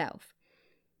Brown himself.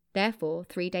 Therefore,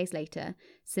 3 days later,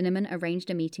 Cinnamon arranged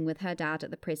a meeting with her dad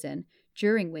at the prison,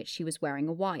 during which she was wearing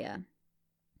a wire.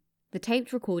 The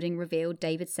taped recording revealed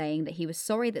David saying that he was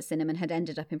sorry that Cinnamon had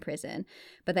ended up in prison,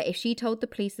 but that if she told the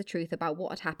police the truth about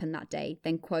what had happened that day,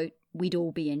 then, quote, we'd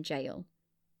all be in jail.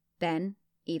 Then,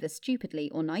 either stupidly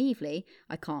or naively,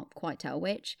 I can't quite tell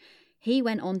which, he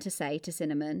went on to say to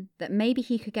Cinnamon that maybe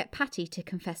he could get Patty to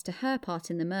confess to her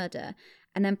part in the murder,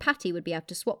 and then Patty would be able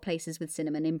to swap places with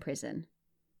Cinnamon in prison.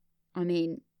 I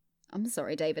mean, I'm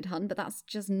sorry, David Hunn, but that's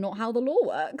just not how the law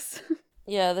works.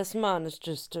 Yeah, this man is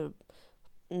just a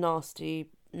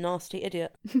nasty, nasty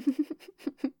idiot.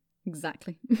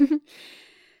 Exactly.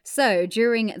 So,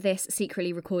 during this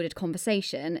secretly recorded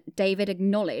conversation, David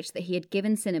acknowledged that he had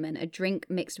given Cinnamon a drink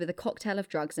mixed with a cocktail of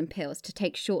drugs and pills to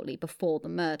take shortly before the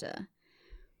murder.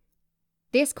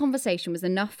 This conversation was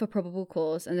enough for probable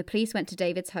cause, and the police went to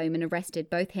David's home and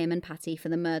arrested both him and Patty for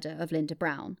the murder of Linda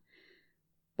Brown.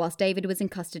 Whilst David was in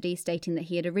custody, stating that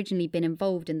he had originally been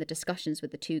involved in the discussions with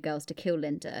the 2 girls to kill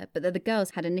Linda, but that the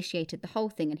girls had initiated the whole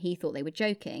thing and he thought they were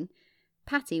joking,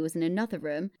 Patty was in another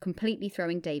room, completely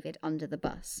throwing David under the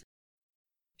bus.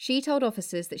 She told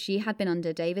officers that she had been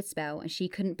under David's spell and she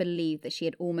couldn't believe that she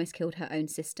had almost killed her own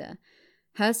sister.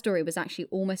 Her story was actually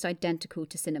almost identical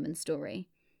to Cinnamon's story.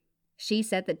 She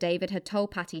said that David had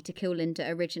told Patty to kill Linda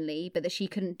originally, but that she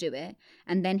couldn't do it,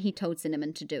 and then he told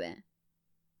Cinnamon to do it.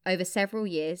 Over several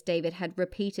years, David had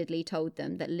repeatedly told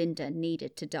them that Linda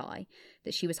needed to die,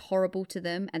 that she was horrible to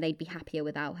them and they'd be happier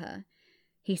without her.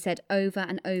 He said over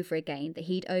and over again that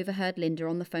he'd overheard Linda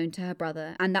on the phone to her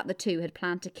brother and that the 2 had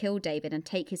planned to kill David and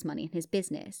take his money and his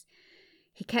business.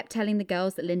 He kept telling the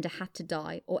girls that Linda had to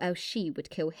die or else she would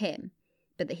kill him,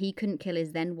 but that he couldn't kill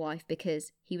his then wife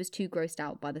because he was too grossed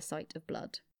out by the sight of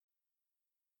blood.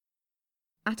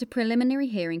 At a preliminary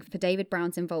hearing for David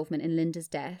Brown's involvement in Linda's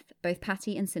death, both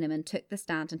Patty and Cinnamon took the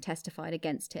stand and testified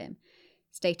against him,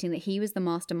 stating that he was the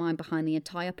mastermind behind the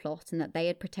entire plot and that they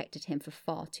had protected him for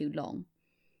far too long.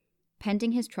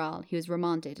 Pending his trial, he was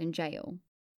remanded in jail.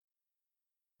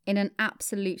 In an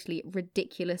absolutely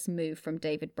ridiculous move from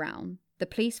David Brown, the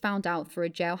police found out through a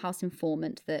jailhouse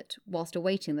informant that, whilst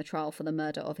awaiting the trial for the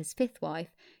murder of his fifth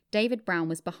wife, David Brown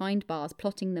was behind bars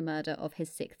plotting the murder of his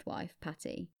sixth wife,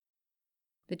 Patty.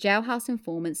 The jailhouse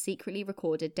informant secretly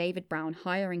recorded David Brown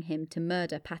hiring him to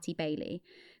murder Patty Bailey,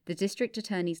 the district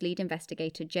attorney's lead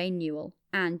investigator Jane Newell,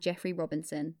 and Jeffrey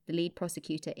Robinson, the lead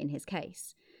prosecutor in his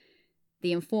case.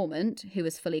 The informant, who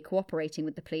was fully cooperating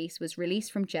with the police, was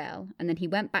released from jail, and then he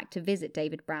went back to visit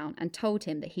David Brown and told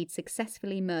him that he'd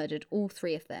successfully murdered all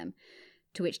three of them,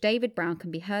 to which David Brown can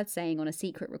be heard saying on a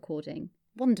secret recording,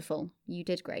 "Wonderful, you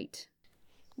did great."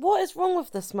 What is wrong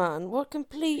with this man? What a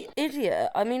complete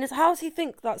idiot. I mean, how does he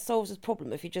think that solves his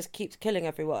problem if he just keeps killing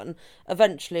everyone?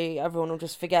 Eventually, everyone will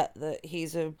just forget that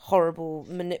he's a horrible,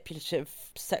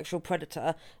 manipulative sexual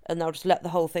predator, and they'll just let the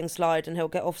whole thing slide and he'll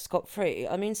get off scot-free.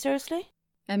 I mean, seriously?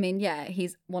 I mean, yeah,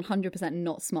 he's 100%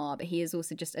 not smart, but he is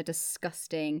also just a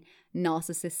disgusting,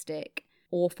 narcissistic,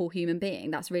 awful human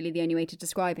being. That's really the only way to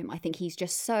describe him. I think he's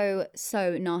just so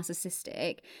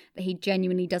narcissistic that he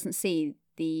genuinely doesn't see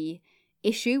the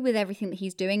issue with everything that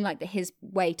he's doing, like that his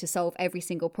way to solve every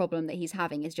single problem that he's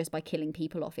having is just by killing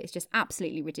people off. It's just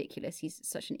absolutely ridiculous. He's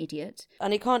such an idiot.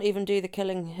 And he can't even do the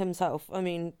killing himself. I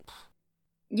mean...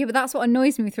 Yeah, but that's what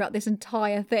annoys me throughout this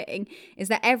entire thing, is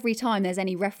that every time there's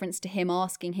any reference to him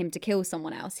asking him to kill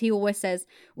someone else, he always says,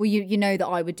 well, you know that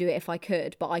I would do it if I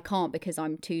could, but I can't because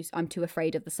I'm too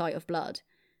afraid of the sight of blood.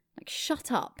 Like,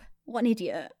 shut up. What an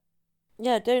idiot.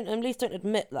 Yeah, at least don't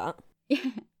admit that.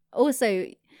 Yeah. Also,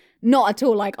 not at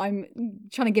all like I'm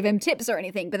trying to give him tips or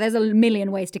anything, but there's a million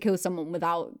ways to kill someone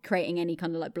without creating any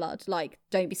kind of like blood. Like,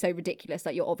 don't be so ridiculous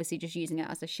that you're obviously just using it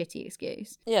as a shitty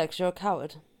excuse. Yeah, because you're a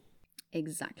coward.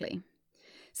 Exactly.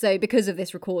 So because of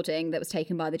this recording that was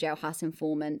taken by the jailhouse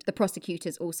informant, the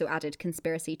prosecutors also added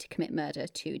conspiracy to commit murder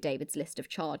to David's list of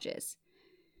charges.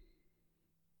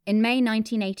 In May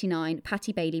 1989,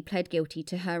 Patty Bailey pled guilty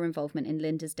to her involvement in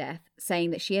Linda's death,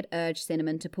 saying that she had urged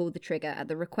Cinnamon to pull the trigger at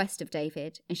the request of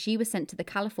David, and she was sent to the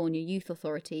California Youth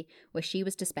Authority, where she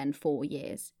was to spend 4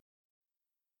 years.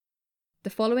 The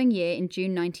following year, in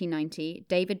June 1990,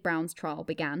 David Brown's trial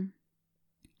began.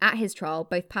 At his trial,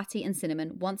 both Patty and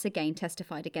Cinnamon once again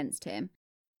testified against him.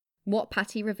 What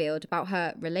Patty revealed about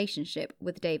her relationship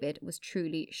with David was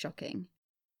truly shocking.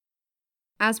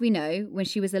 As we know, when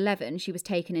she was 11, she was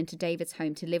taken into David's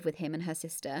home to live with him and her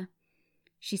sister.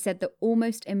 She said that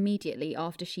almost immediately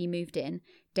after she moved in,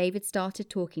 David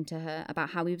started talking to her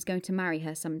about how he was going to marry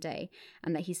her someday,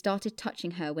 and that he started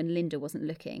touching her when Linda wasn't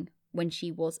looking, when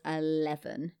she was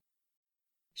 11.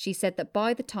 She said that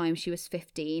by the time she was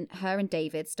 15, her and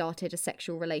David started a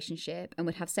sexual relationship and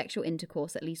would have sexual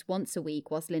intercourse at least once a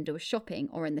week whilst Linda was shopping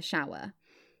or in the shower.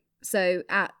 So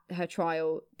at her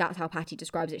trial, that's how Patty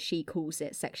describes it. She calls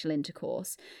it sexual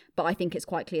intercourse. But I think it's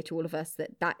quite clear to all of us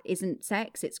that that isn't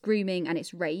sex, it's grooming and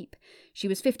it's rape. She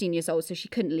was 15 years old, so she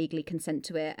couldn't legally consent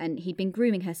to it. And he'd been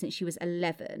grooming her since she was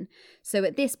 11. So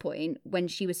at this point, when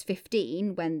she was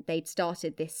 15, when they'd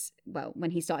started this, well, when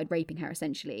he started raping her,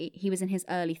 essentially, he was in his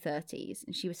early 30s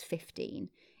and she was 15.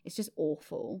 It's just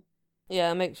awful.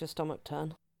 Yeah, it makes your stomach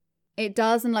turn. It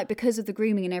does, and like because of the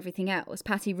grooming and everything else,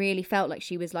 Patty really felt like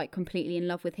she was like completely in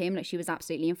love with him, like she was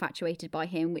absolutely infatuated by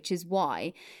him, which is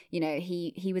why, you know,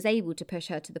 he was able to push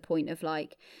her to the point of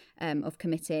like of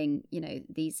committing, you know,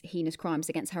 these heinous crimes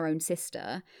against her own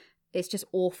sister. It's just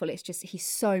awful. It's just, he's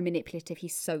so manipulative,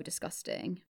 he's so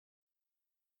disgusting.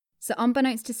 So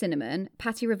unbeknownst to Cinnamon,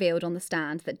 Patty revealed on the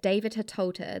stand that David had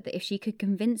told her that if she could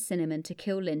convince Cinnamon to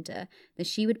kill Linda, then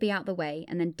she would be out the way,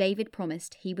 and then David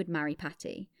promised he would marry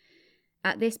Patty.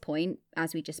 At this point,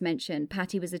 as we just mentioned,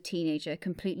 Patty was a teenager,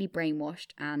 completely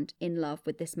brainwashed and in love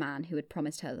with this man who had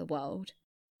promised her the world.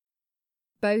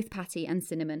 Both Patty and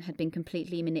Cinnamon had been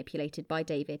completely manipulated by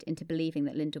David into believing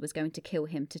that Linda was going to kill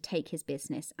him to take his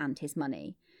business and his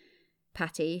money.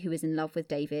 Patty, who was in love with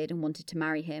David and wanted to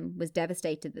marry him, was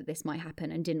devastated that this might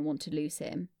happen and didn't want to lose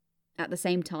him. At the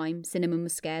same time, Cinnamon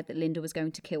was scared that Linda was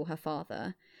going to kill her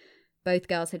father. Both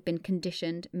girls had been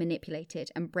conditioned,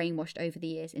 manipulated, and brainwashed over the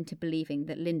years into believing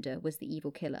that Linda was the evil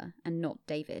killer and not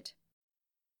David.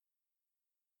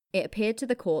 It appeared to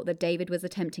the court that David was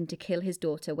attempting to kill his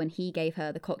daughter when he gave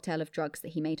her the cocktail of drugs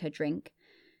that he made her drink.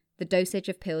 The dosage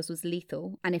of pills was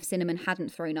lethal, and if Cinnamon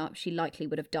hadn't thrown up, she likely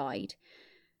would have died.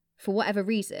 For whatever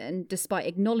reason, despite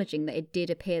acknowledging that it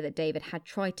did appear that David had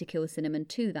tried to kill Cinnamon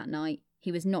too that night,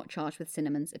 he was not charged with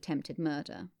Cinnamon's attempted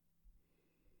murder.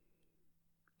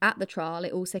 At the trial,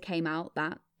 it also came out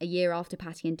that, a year after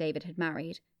Patty and David had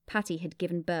married, Patty had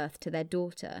given birth to their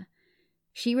daughter.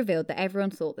 She revealed that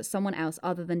everyone thought that someone else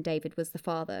other than David was the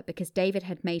father because David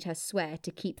had made her swear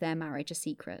to keep their marriage a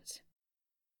secret.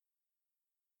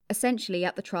 Essentially,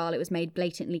 at the trial, it was made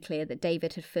blatantly clear that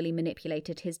David had fully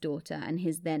manipulated his daughter and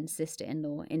his then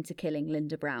sister-in-law into killing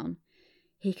Linda Brown.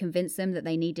 He convinced them that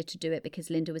they needed to do it because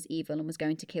Linda was evil and was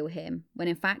going to kill him, when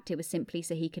in fact it was simply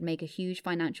so he could make a huge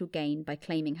financial gain by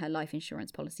claiming her life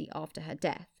insurance policy after her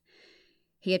death.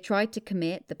 He had tried to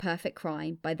commit the perfect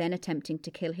crime by then attempting to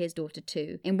kill his daughter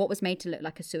too, in what was made to look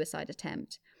like a suicide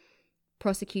attempt.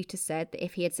 Prosecutors said that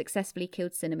if he had successfully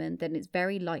killed Cinnamon, then it's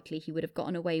very likely he would have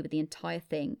gotten away with the entire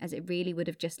thing, as it really would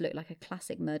have just looked like a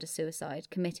classic murder-suicide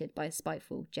committed by a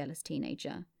spiteful, jealous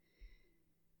teenager.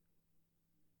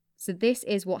 So this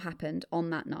is what happened on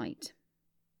that night.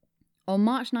 On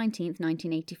March 19th,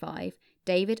 1985,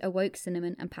 David awoke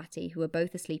Cinnamon and Patty, who were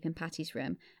both asleep in Patty's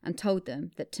room, and told them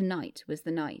that tonight was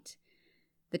the night.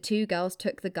 The two girls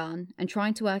took the gun and,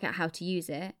 trying to work out how to use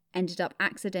it, ended up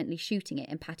accidentally shooting it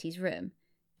in Patty's room.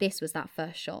 This was that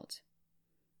first shot.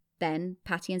 Then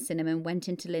Patty and Cinnamon went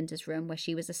into Linda's room where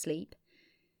she was asleep.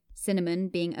 Cinnamon,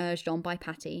 being urged on by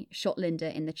Patty, shot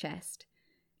Linda in the chest.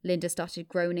 Linda started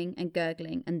groaning and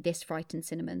gurgling, and this frightened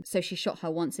Cinnamon, so she shot her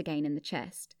once again in the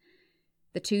chest.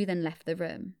 The two then left the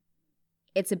room.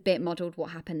 It's a bit muddled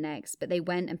what happened next, but they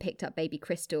went and picked up baby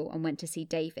Crystal and went to see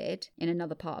David in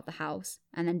another part of the house,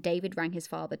 and then David rang his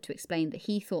father to explain that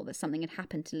he thought that something had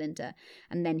happened to Linda,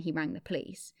 and then he rang the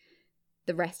police.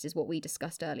 The rest is what we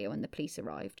discussed earlier when the police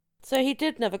arrived. So he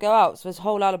did never go out, so his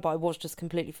whole alibi was just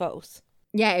completely false.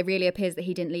 Yeah, it really appears that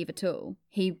he didn't leave at all.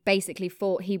 He basically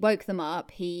he woke them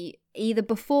up. He, either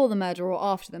before the murder or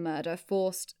after the murder,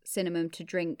 forced Cinnamon to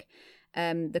drink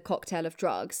the cocktail of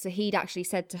drugs. So he'd actually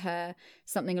said to her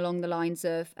something along the lines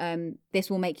of, this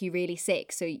will make you really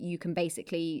sick, so you can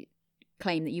basically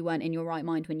claim that you weren't in your right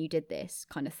mind when you did this,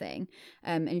 kind of thing.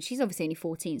 And she's obviously only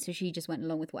 14, so she just went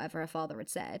along with whatever her father had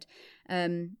said.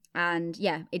 And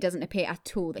yeah, it doesn't appear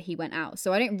at all that he went out.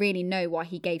 So I don't really know why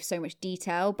he gave so much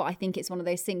detail, but I think it's one of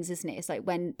those things, isn't it? It's like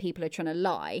when people are trying to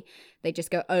lie, they just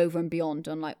go over and beyond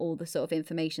on like all the sort of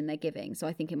information they're giving. So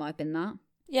I think it might have been that.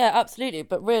 Yeah, absolutely.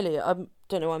 But really, I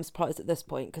don't know why I'm surprised at this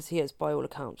point, because he is, by all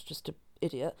accounts, just an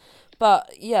idiot.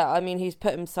 But yeah, I mean, he's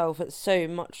put himself at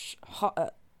such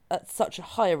a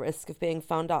high risk of being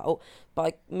found out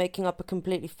by making up a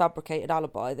completely fabricated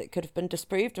alibi that could have been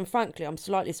disproved. And frankly, I'm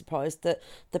slightly surprised that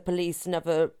the police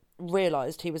never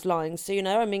realised he was lying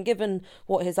sooner. I mean, given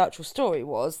what his actual story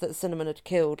was, that Cinnamon had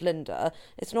killed Linda,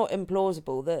 it's not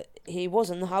implausible that he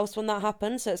was in the house when that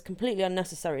happened, so it's a completely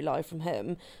unnecessary lie from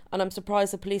him. And I'm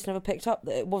surprised the police never picked up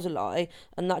that it was a lie,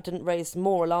 and that didn't raise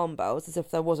more alarm bells, as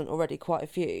if there wasn't already quite a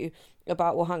few,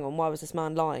 about, well, hang on, why was this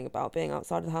man lying about being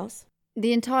outside of the house?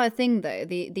 The entire thing, though,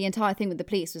 the entire thing with the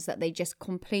police was that they just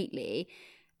completely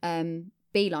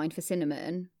beeline for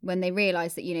Cinnamon when they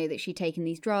realised that, you know, that she'd taken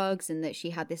these drugs and that she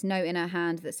had this note in her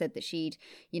hand that said that she'd,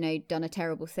 you know, done a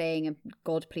terrible thing and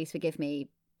God, please forgive me,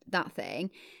 that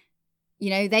thing.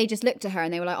 You know, they just looked at her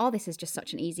and they were like, oh, this is just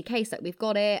such an easy case, like, we've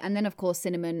got it. And then, of course,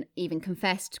 Cinnamon even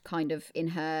confessed kind of in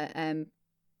her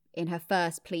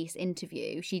first police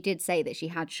interview. She did say that she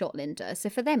had shot Linda. So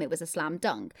for them, it was a slam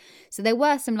dunk. So there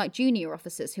were some like junior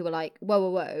officers who were like,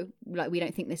 whoa, like, we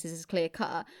don't think this is as clear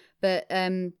cut. But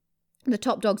the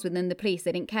top dogs within the police,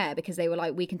 they didn't care, because they were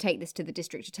like, we can take this to the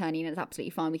district attorney and it's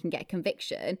absolutely fine, we can get a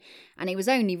conviction. And it was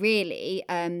only really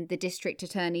the district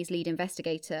attorney's lead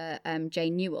investigator,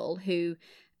 Jane Newell, who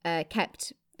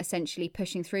kept essentially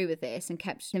pushing through with this and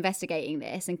kept investigating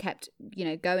this and kept, you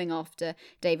know, going after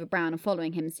David Brown and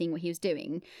following him and seeing what he was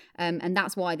doing. And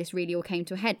that's why this really all came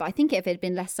to a head. But I think if it had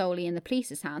been left solely in the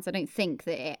police's hands, I don't think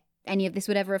that any of this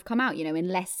would ever have come out, you know,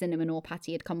 unless Cinnamon or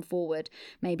Patty had come forward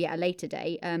maybe at a later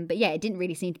date. But yeah, it didn't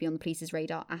really seem to be on the police's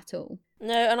radar at all.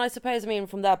 No, and I suppose, I mean,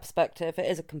 from their perspective, it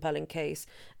is a compelling case.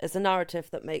 It's a narrative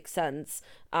that makes sense.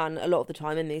 And a lot of the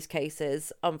time in these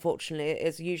cases, unfortunately, it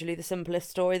is usually the simplest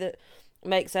story that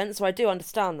makes sense. So I do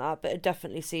understand that, but it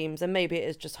definitely seems, and maybe it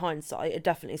is just hindsight, it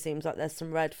definitely seems like there's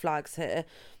some red flags here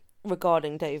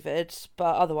regarding David.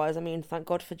 But otherwise, I mean, thank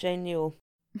God for Jane Newell.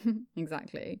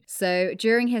 Exactly. So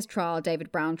during his trial,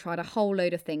 David Brown tried a whole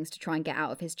load of things to try and get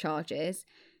out of his charges.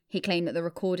 He claimed that the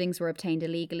recordings were obtained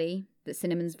illegally, that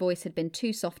Cinnamon's voice had been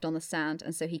too soft on the stand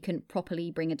and so he couldn't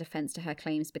properly bring a defence to her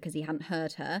claims because he hadn't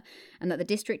heard her, and that the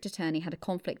district attorney had a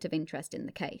conflict of interest in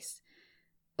the case.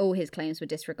 All his claims were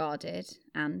disregarded,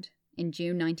 and in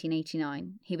June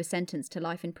 1989, he was sentenced to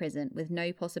life in prison with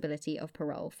no possibility of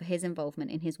parole for his involvement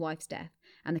in his wife's death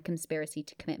and the conspiracy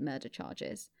to commit murder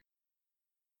charges.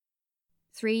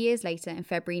 3 years later, in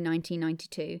February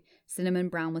 1992, Cinnamon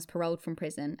Brown was paroled from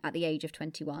prison at the age of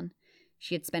 21.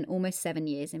 She had spent almost 7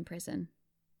 years in prison.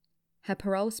 Her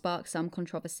parole sparked some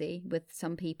controversy, with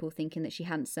some people thinking that she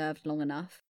hadn't served long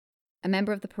enough. A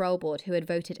member of the parole board who had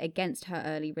voted against her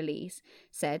early release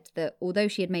said that although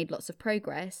she had made lots of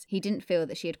progress, he didn't feel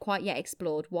that she had quite yet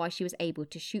explored why she was able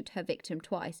to shoot her victim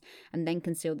twice and then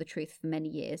conceal the truth for many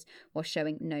years while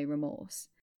showing no remorse.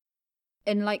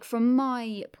 And from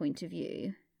my point of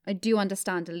view, I do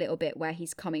understand a little bit where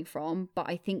he's coming from, but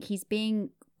I think he's being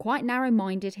quite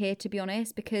narrow-minded here, to be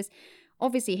honest, because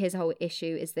obviously his whole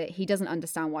issue is that he doesn't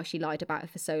understand why she lied about it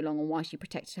for so long and why she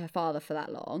protected her father for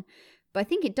that long. But I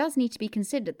think it does need to be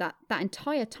considered that that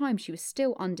entire time she was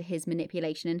still under his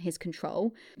manipulation and his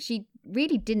control. She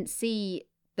really didn't see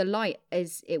the light,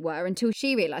 as it were, until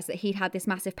she realised that he'd had this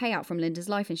massive payout from Linda's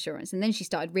life insurance. And then she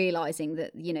started realising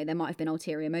that, there might have been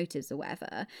ulterior motives or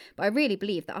whatever. But I really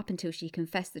believe that up until she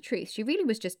confessed the truth, she really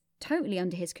was just totally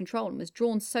under his control and was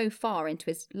drawn so far into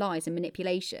his lies and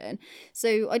manipulation.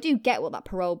 So I do get what that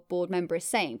parole board member is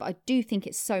saying, but I do think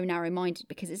it's so narrow-minded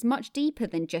because it's much deeper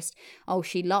than just, oh,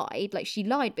 she lied. She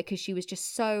lied because she was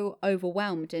just so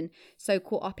overwhelmed and so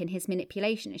caught up in his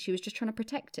manipulation, and she was just trying to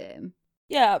protect him.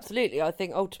 Yeah, absolutely. I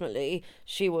think ultimately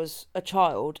she was a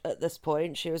child at this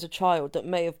point. She was a child that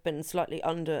may have been slightly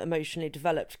under emotionally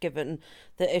developed given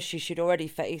the issues she'd already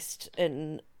faced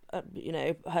in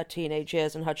her teenage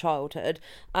years and her childhood.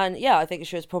 And yeah, I think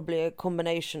she was probably a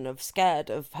combination of scared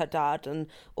of her dad and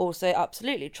also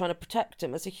absolutely trying to protect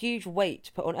him. It's a huge weight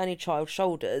to put on any child's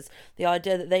shoulders, the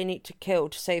idea that they need to kill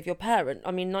to save your parent.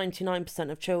 I mean, 99%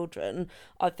 of children,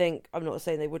 I think, I'm not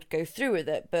saying they would go through with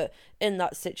it, but in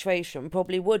that situation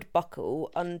probably would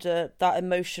buckle under that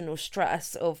emotional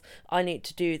stress of, I need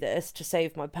to do this to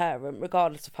save my parent,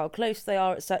 regardless of how close they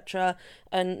are, etc.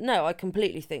 And no, I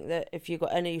completely think that if you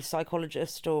got any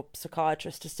psychologist or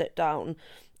psychiatrist to sit down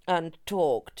and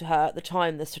talk to her at the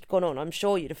time this had gone on, I'm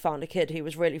sure you'd have found a kid who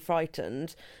was really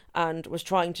frightened and was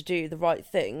trying to do the right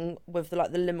thing with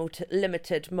the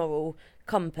limited moral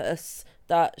compass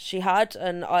that she had.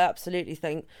 And I absolutely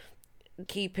think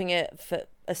keeping it for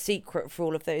a secret for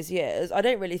all of those years, I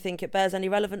don't really think it bears any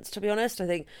relevance, to be honest. I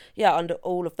think, under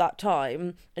all of that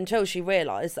time, until she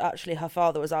realised that actually her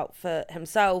father was out for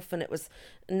himself and it was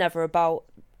never about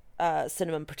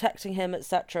Cinnamon protecting him,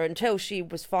 etc., until she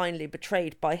was finally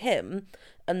betrayed by him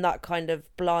and that kind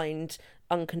of blind,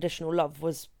 unconditional love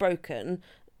was broken,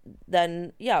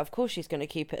 then, of course she's going to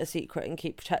keep it a secret and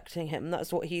keep protecting him.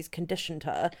 That's what he's conditioned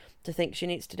her to think she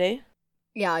needs to do.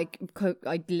 Yeah,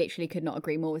 I literally could not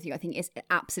agree more with you. I think it's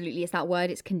that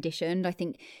word, it's conditioned. I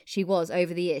think she was,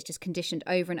 over the years, just conditioned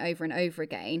over and over and over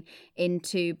again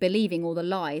into believing all the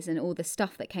lies and all the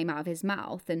stuff that came out of his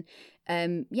mouth.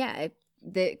 And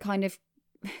that kind of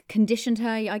conditioned her,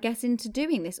 I guess, into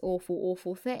doing this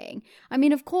awful thing. I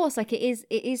mean, of course, it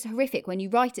is horrific when you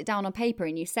write it down on paper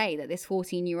and you say that this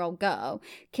 14-year-old girl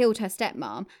killed her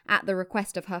stepmom at the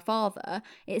request of her father.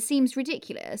 It seems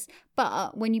ridiculous,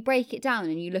 but when you break it down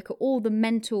and you look at all the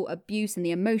mental abuse and the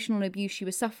emotional abuse she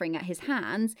was suffering at his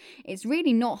hands, it's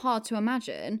really not hard to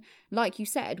imagine, like you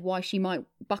said, why she might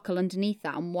buckle underneath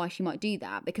that and why she might do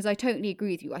that. Because I totally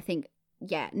agree with you. I think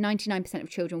 99%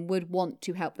 of children would want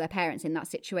to help their parents in that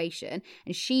situation,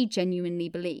 and she genuinely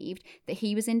believed that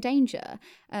he was in danger.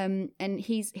 And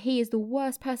he is the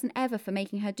worst person ever for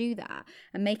making her do that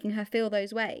and making her feel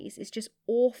those ways. It's just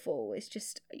awful.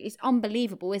 It's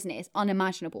unbelievable, isn't it? It's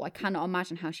unimaginable. I cannot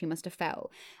imagine how she must have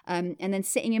felt. And then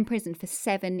sitting in prison for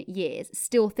 7 years,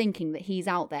 still thinking that he's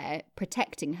out there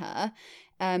protecting her.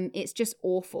 It's just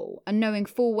awful. And knowing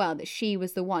full well that she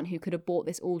was the one who could have brought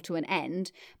this all to an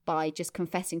end by just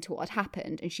confessing to what had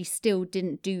happened, and she still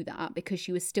didn't do that because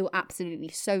she was still absolutely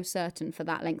so certain for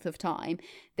that length of time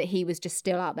that he was just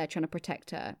still out there trying to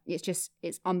protect her.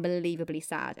 It's unbelievably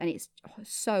sad, and it's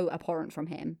so abhorrent from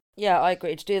him. Yeah, I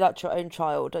agree. To do that to your own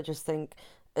child, I just think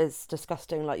is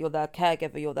disgusting. You're their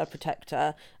caregiver, you're their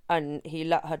protector, and he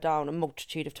let her down a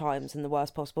multitude of times in the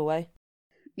worst possible way.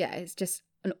 Yeah, it's just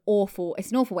an awful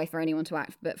way for anyone to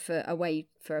act, but for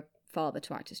a father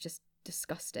to act is just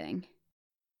disgusting.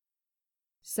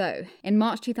 So, in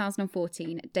March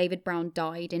 2014, David Brown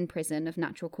died in prison of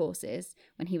natural causes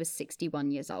when he was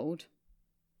 61 years old.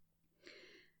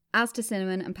 As to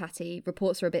Cinnamon and Patty,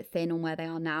 reports are a bit thin on where they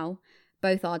are now.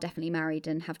 Both are definitely married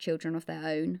and have children of their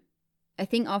own. I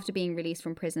think after being released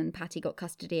from prison, Patty got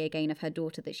custody again of her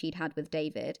daughter that she'd had with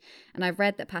David, and I've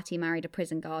read that Patty married a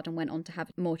prison guard and went on to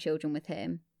have more children with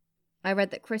him. I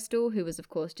read that Crystal, who was of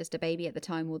course just a baby at the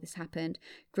time all this happened,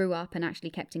 grew up and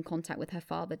actually kept in contact with her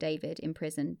father David in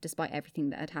prison, despite everything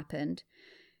that had happened.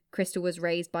 Crystal was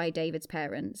raised by David's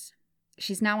parents.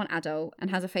 She's now an adult and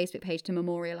has a Facebook page to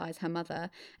memorialise her mother,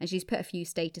 and she's put a few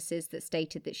statuses that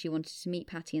stated that she wanted to meet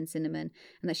Patty and Cinnamon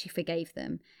and that she forgave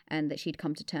them and that she'd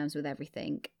come to terms with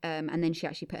everything. And then she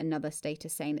actually put another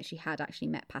status saying that she had actually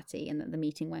met Patty and that the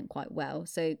meeting went quite well.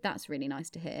 So that's really nice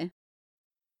to hear.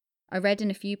 I read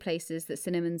in a few places that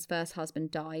Cinnamon's first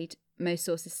husband died. Most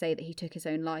sources say that he took his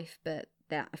own life, but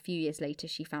that a few years later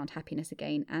she found happiness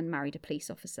again and married a police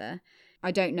officer.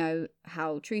 I don't know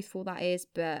how truthful that is,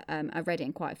 but I've read it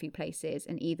in quite a few places,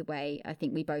 and either way, I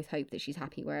think we both hope that she's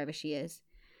happy wherever she is.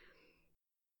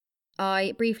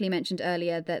 I briefly mentioned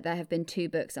earlier that there have been 2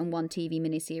 books and 1 TV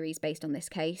miniseries based on this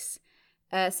case.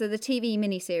 So the TV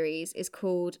miniseries is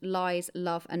called Lies,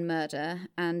 Love and Murder,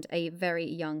 and a very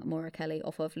young Maura Kelly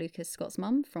off of Lucas Scott's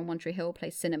mum from One Tree Hill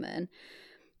plays Cinnamon.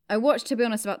 I watched, to be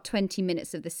honest, about 20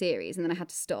 minutes of the series and then I had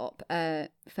to stop.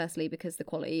 Firstly, because the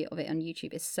quality of it on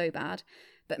YouTube is so bad,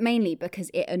 but mainly because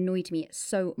it annoyed me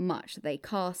so much that they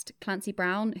cast Clancy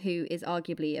Brown, who is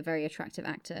arguably a very attractive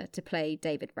actor, to play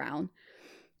David Brown.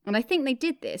 And I think they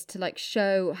did this to like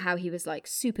show how he was like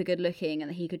super good looking and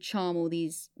that he could charm all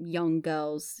these young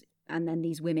girls and then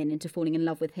these women into falling in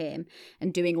love with him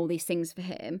and doing all these things for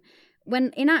him.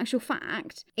 When in actual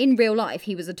fact, in real life,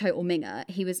 he was a total minger.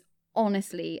 He was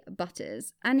honestly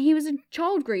butters. And he was a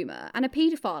child groomer and a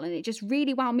paedophile. And it just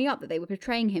really wound me up that they were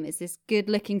portraying him as this good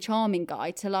looking, charming guy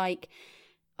to like,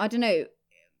 I don't know,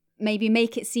 maybe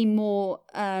make it seem more,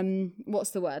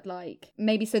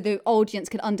 maybe so the audience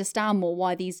could understand more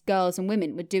why these girls and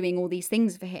women were doing all these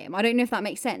things for him. I don't know if that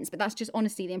makes sense, but that's just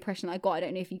honestly the impression I got. I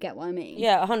don't know if you get what I mean.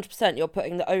 Yeah, 100%. You're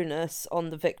putting the onus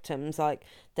on the victims, like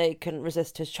they couldn't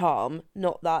resist his charm,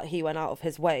 not that he went out of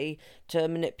his way to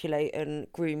manipulate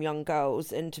and groom young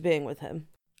girls into being with him.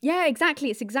 Yeah,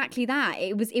 exactly. It's exactly that.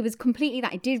 It was completely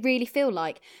that. It did really feel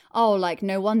like, oh, like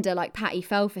no wonder like Patty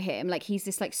fell for him. Like he's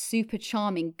this like super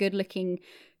charming, good looking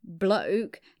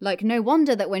bloke. Like no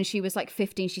wonder that when she was like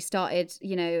 15, she started,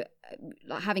 you know,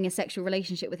 like having a sexual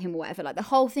relationship with him or whatever. Like the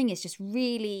whole thing is just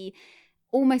really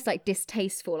almost like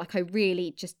distasteful. Like I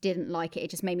really just didn't like it.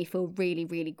 It just made me feel really,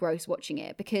 really gross watching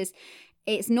it because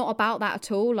it's not about that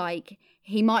at all. Like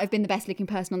he might have been the best looking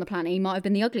person on the planet. He might have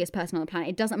been the ugliest person on the planet.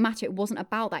 It doesn't matter. It wasn't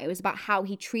about that. It was about how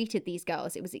he treated these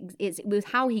girls. It was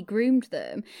how he groomed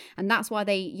them. And that's why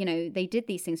they did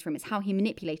these things for him. It's how he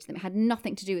manipulated them. It had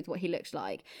nothing to do with what he looked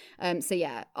like. So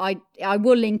yeah, I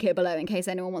will link it below in case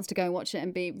anyone wants to go and watch it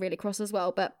and be really cross as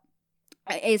well. But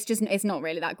it's not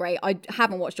really that great. I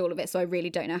haven't watched all of it, so I really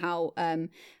don't know how,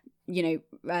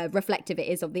 reflective it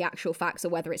is of the actual facts or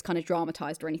whether it's kind of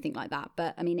dramatized or anything like that.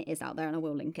 But I mean, it is out there and I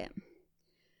will link it.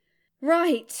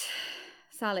 Right.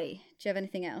 Sally, do you have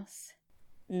anything else?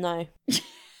 No.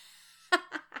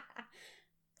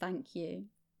 Thank you.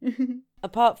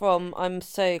 Apart from, I'm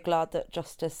so glad that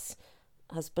justice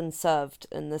has been served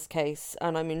in this case.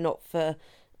 And I mean, not for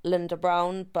Linda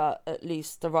Brown, but at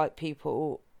least the right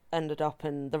people ended up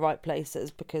in the right places,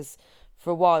 because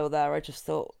for a while there I just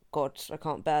thought, God, I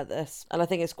can't bear this. And I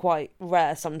think it's quite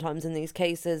rare sometimes in these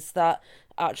cases that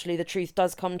actually the truth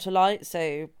does come to light.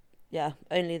 So yeah,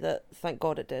 only that, thank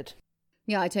God it did.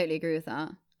 Yeah, I totally agree with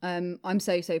that. I'm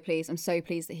so pleased. I'm so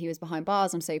pleased that he was behind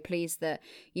bars. I'm so pleased that,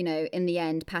 you know, in the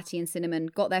end, Patty and Cinnamon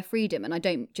got their freedom. And I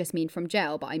don't just mean from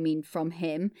jail, but I mean from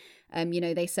him.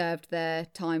 They served their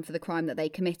time for the crime that they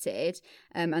committed.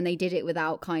 And they did it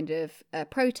without kind of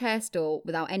protest or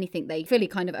without anything. They fully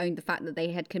kind of owned the fact that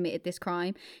they had committed this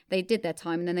crime. They did their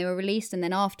time and then they were released. And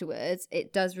then afterwards,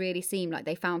 it does really seem like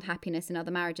they found happiness in other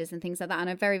marriages and things like that. And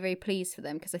I'm very, very pleased for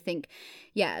them because I think,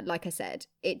 yeah, like I said,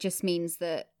 it just means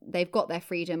that they've got their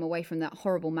freedom away from that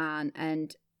horrible man.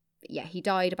 And yeah, he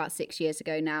died about 6 years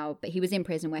ago now, but he was in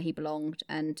prison where he belonged.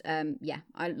 And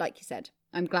like you said,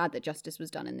 I'm glad that justice was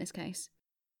done in this case.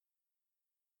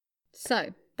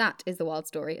 So that is the wild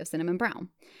story of Cinnamon Brown.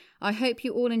 I hope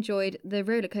you all enjoyed the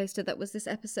roller coaster that was this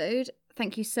episode.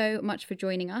 Thank you so much for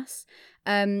joining us.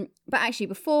 But actually,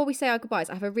 before we say our goodbyes,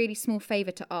 I have a really small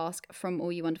favour to ask from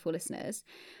all you wonderful listeners.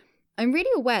 I'm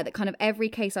really aware that kind of every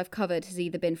case I've covered has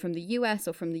either been from the US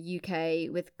or from the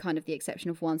UK, with kind of the exception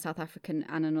of one South African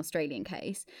and an Australian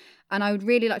case. And I would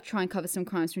really like to try and cover some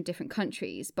crimes from different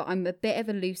countries, but I'm a bit of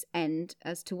a loose end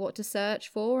as to what to search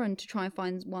for and to try and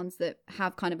find ones that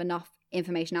have kind of enough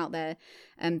information out there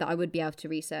that I would be able to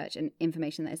research, and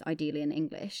information that is ideally in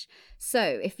English. So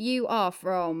if you are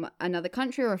from another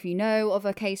country or if you know of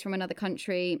a case from another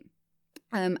country,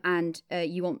 and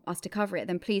you want us to cover it,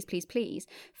 then please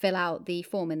fill out the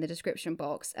form in the description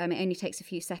box. It only takes a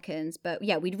few seconds, but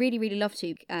yeah, we'd really love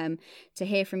to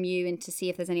hear from you and to see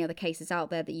if there's any other cases out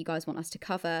there that you guys want us to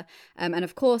cover. And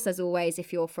of course, as always,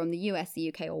 if you're from the US,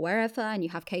 the UK, or wherever, and you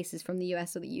have cases from the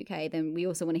US or the UK, then we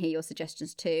also want to hear your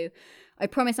suggestions too. I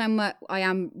promise I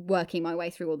am working my way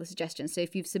through all the suggestions. So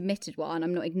if you've submitted one,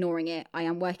 I'm not ignoring it. I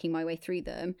am working my way through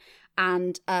them.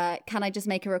 And can I just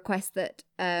make a request that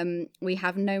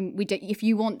if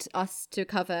you want us to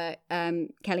cover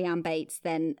Kellyanne Bates,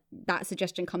 then that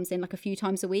suggestion comes in like a few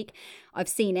times a week. I've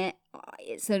seen it.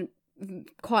 It's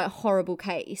quite a horrible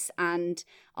case, and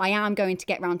I am going to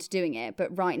get round to doing it.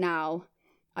 But right now,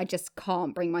 I just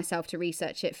can't bring myself to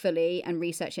research it fully and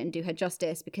research it and do her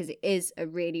justice, because it is a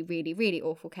really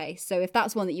awful case. So if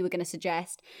that's one that you were going to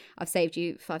suggest, I've saved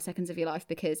you 5 seconds of your life,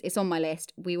 because it's on my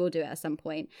list. We will do it at some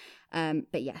point.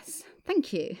 But yes,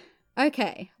 thank you.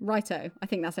 Okay, righto. I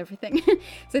think that's everything.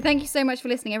 So thank you so much for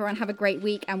listening, everyone. Have a great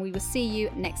week, and we will see you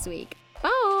next week.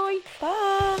 Bye.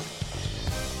 Bye.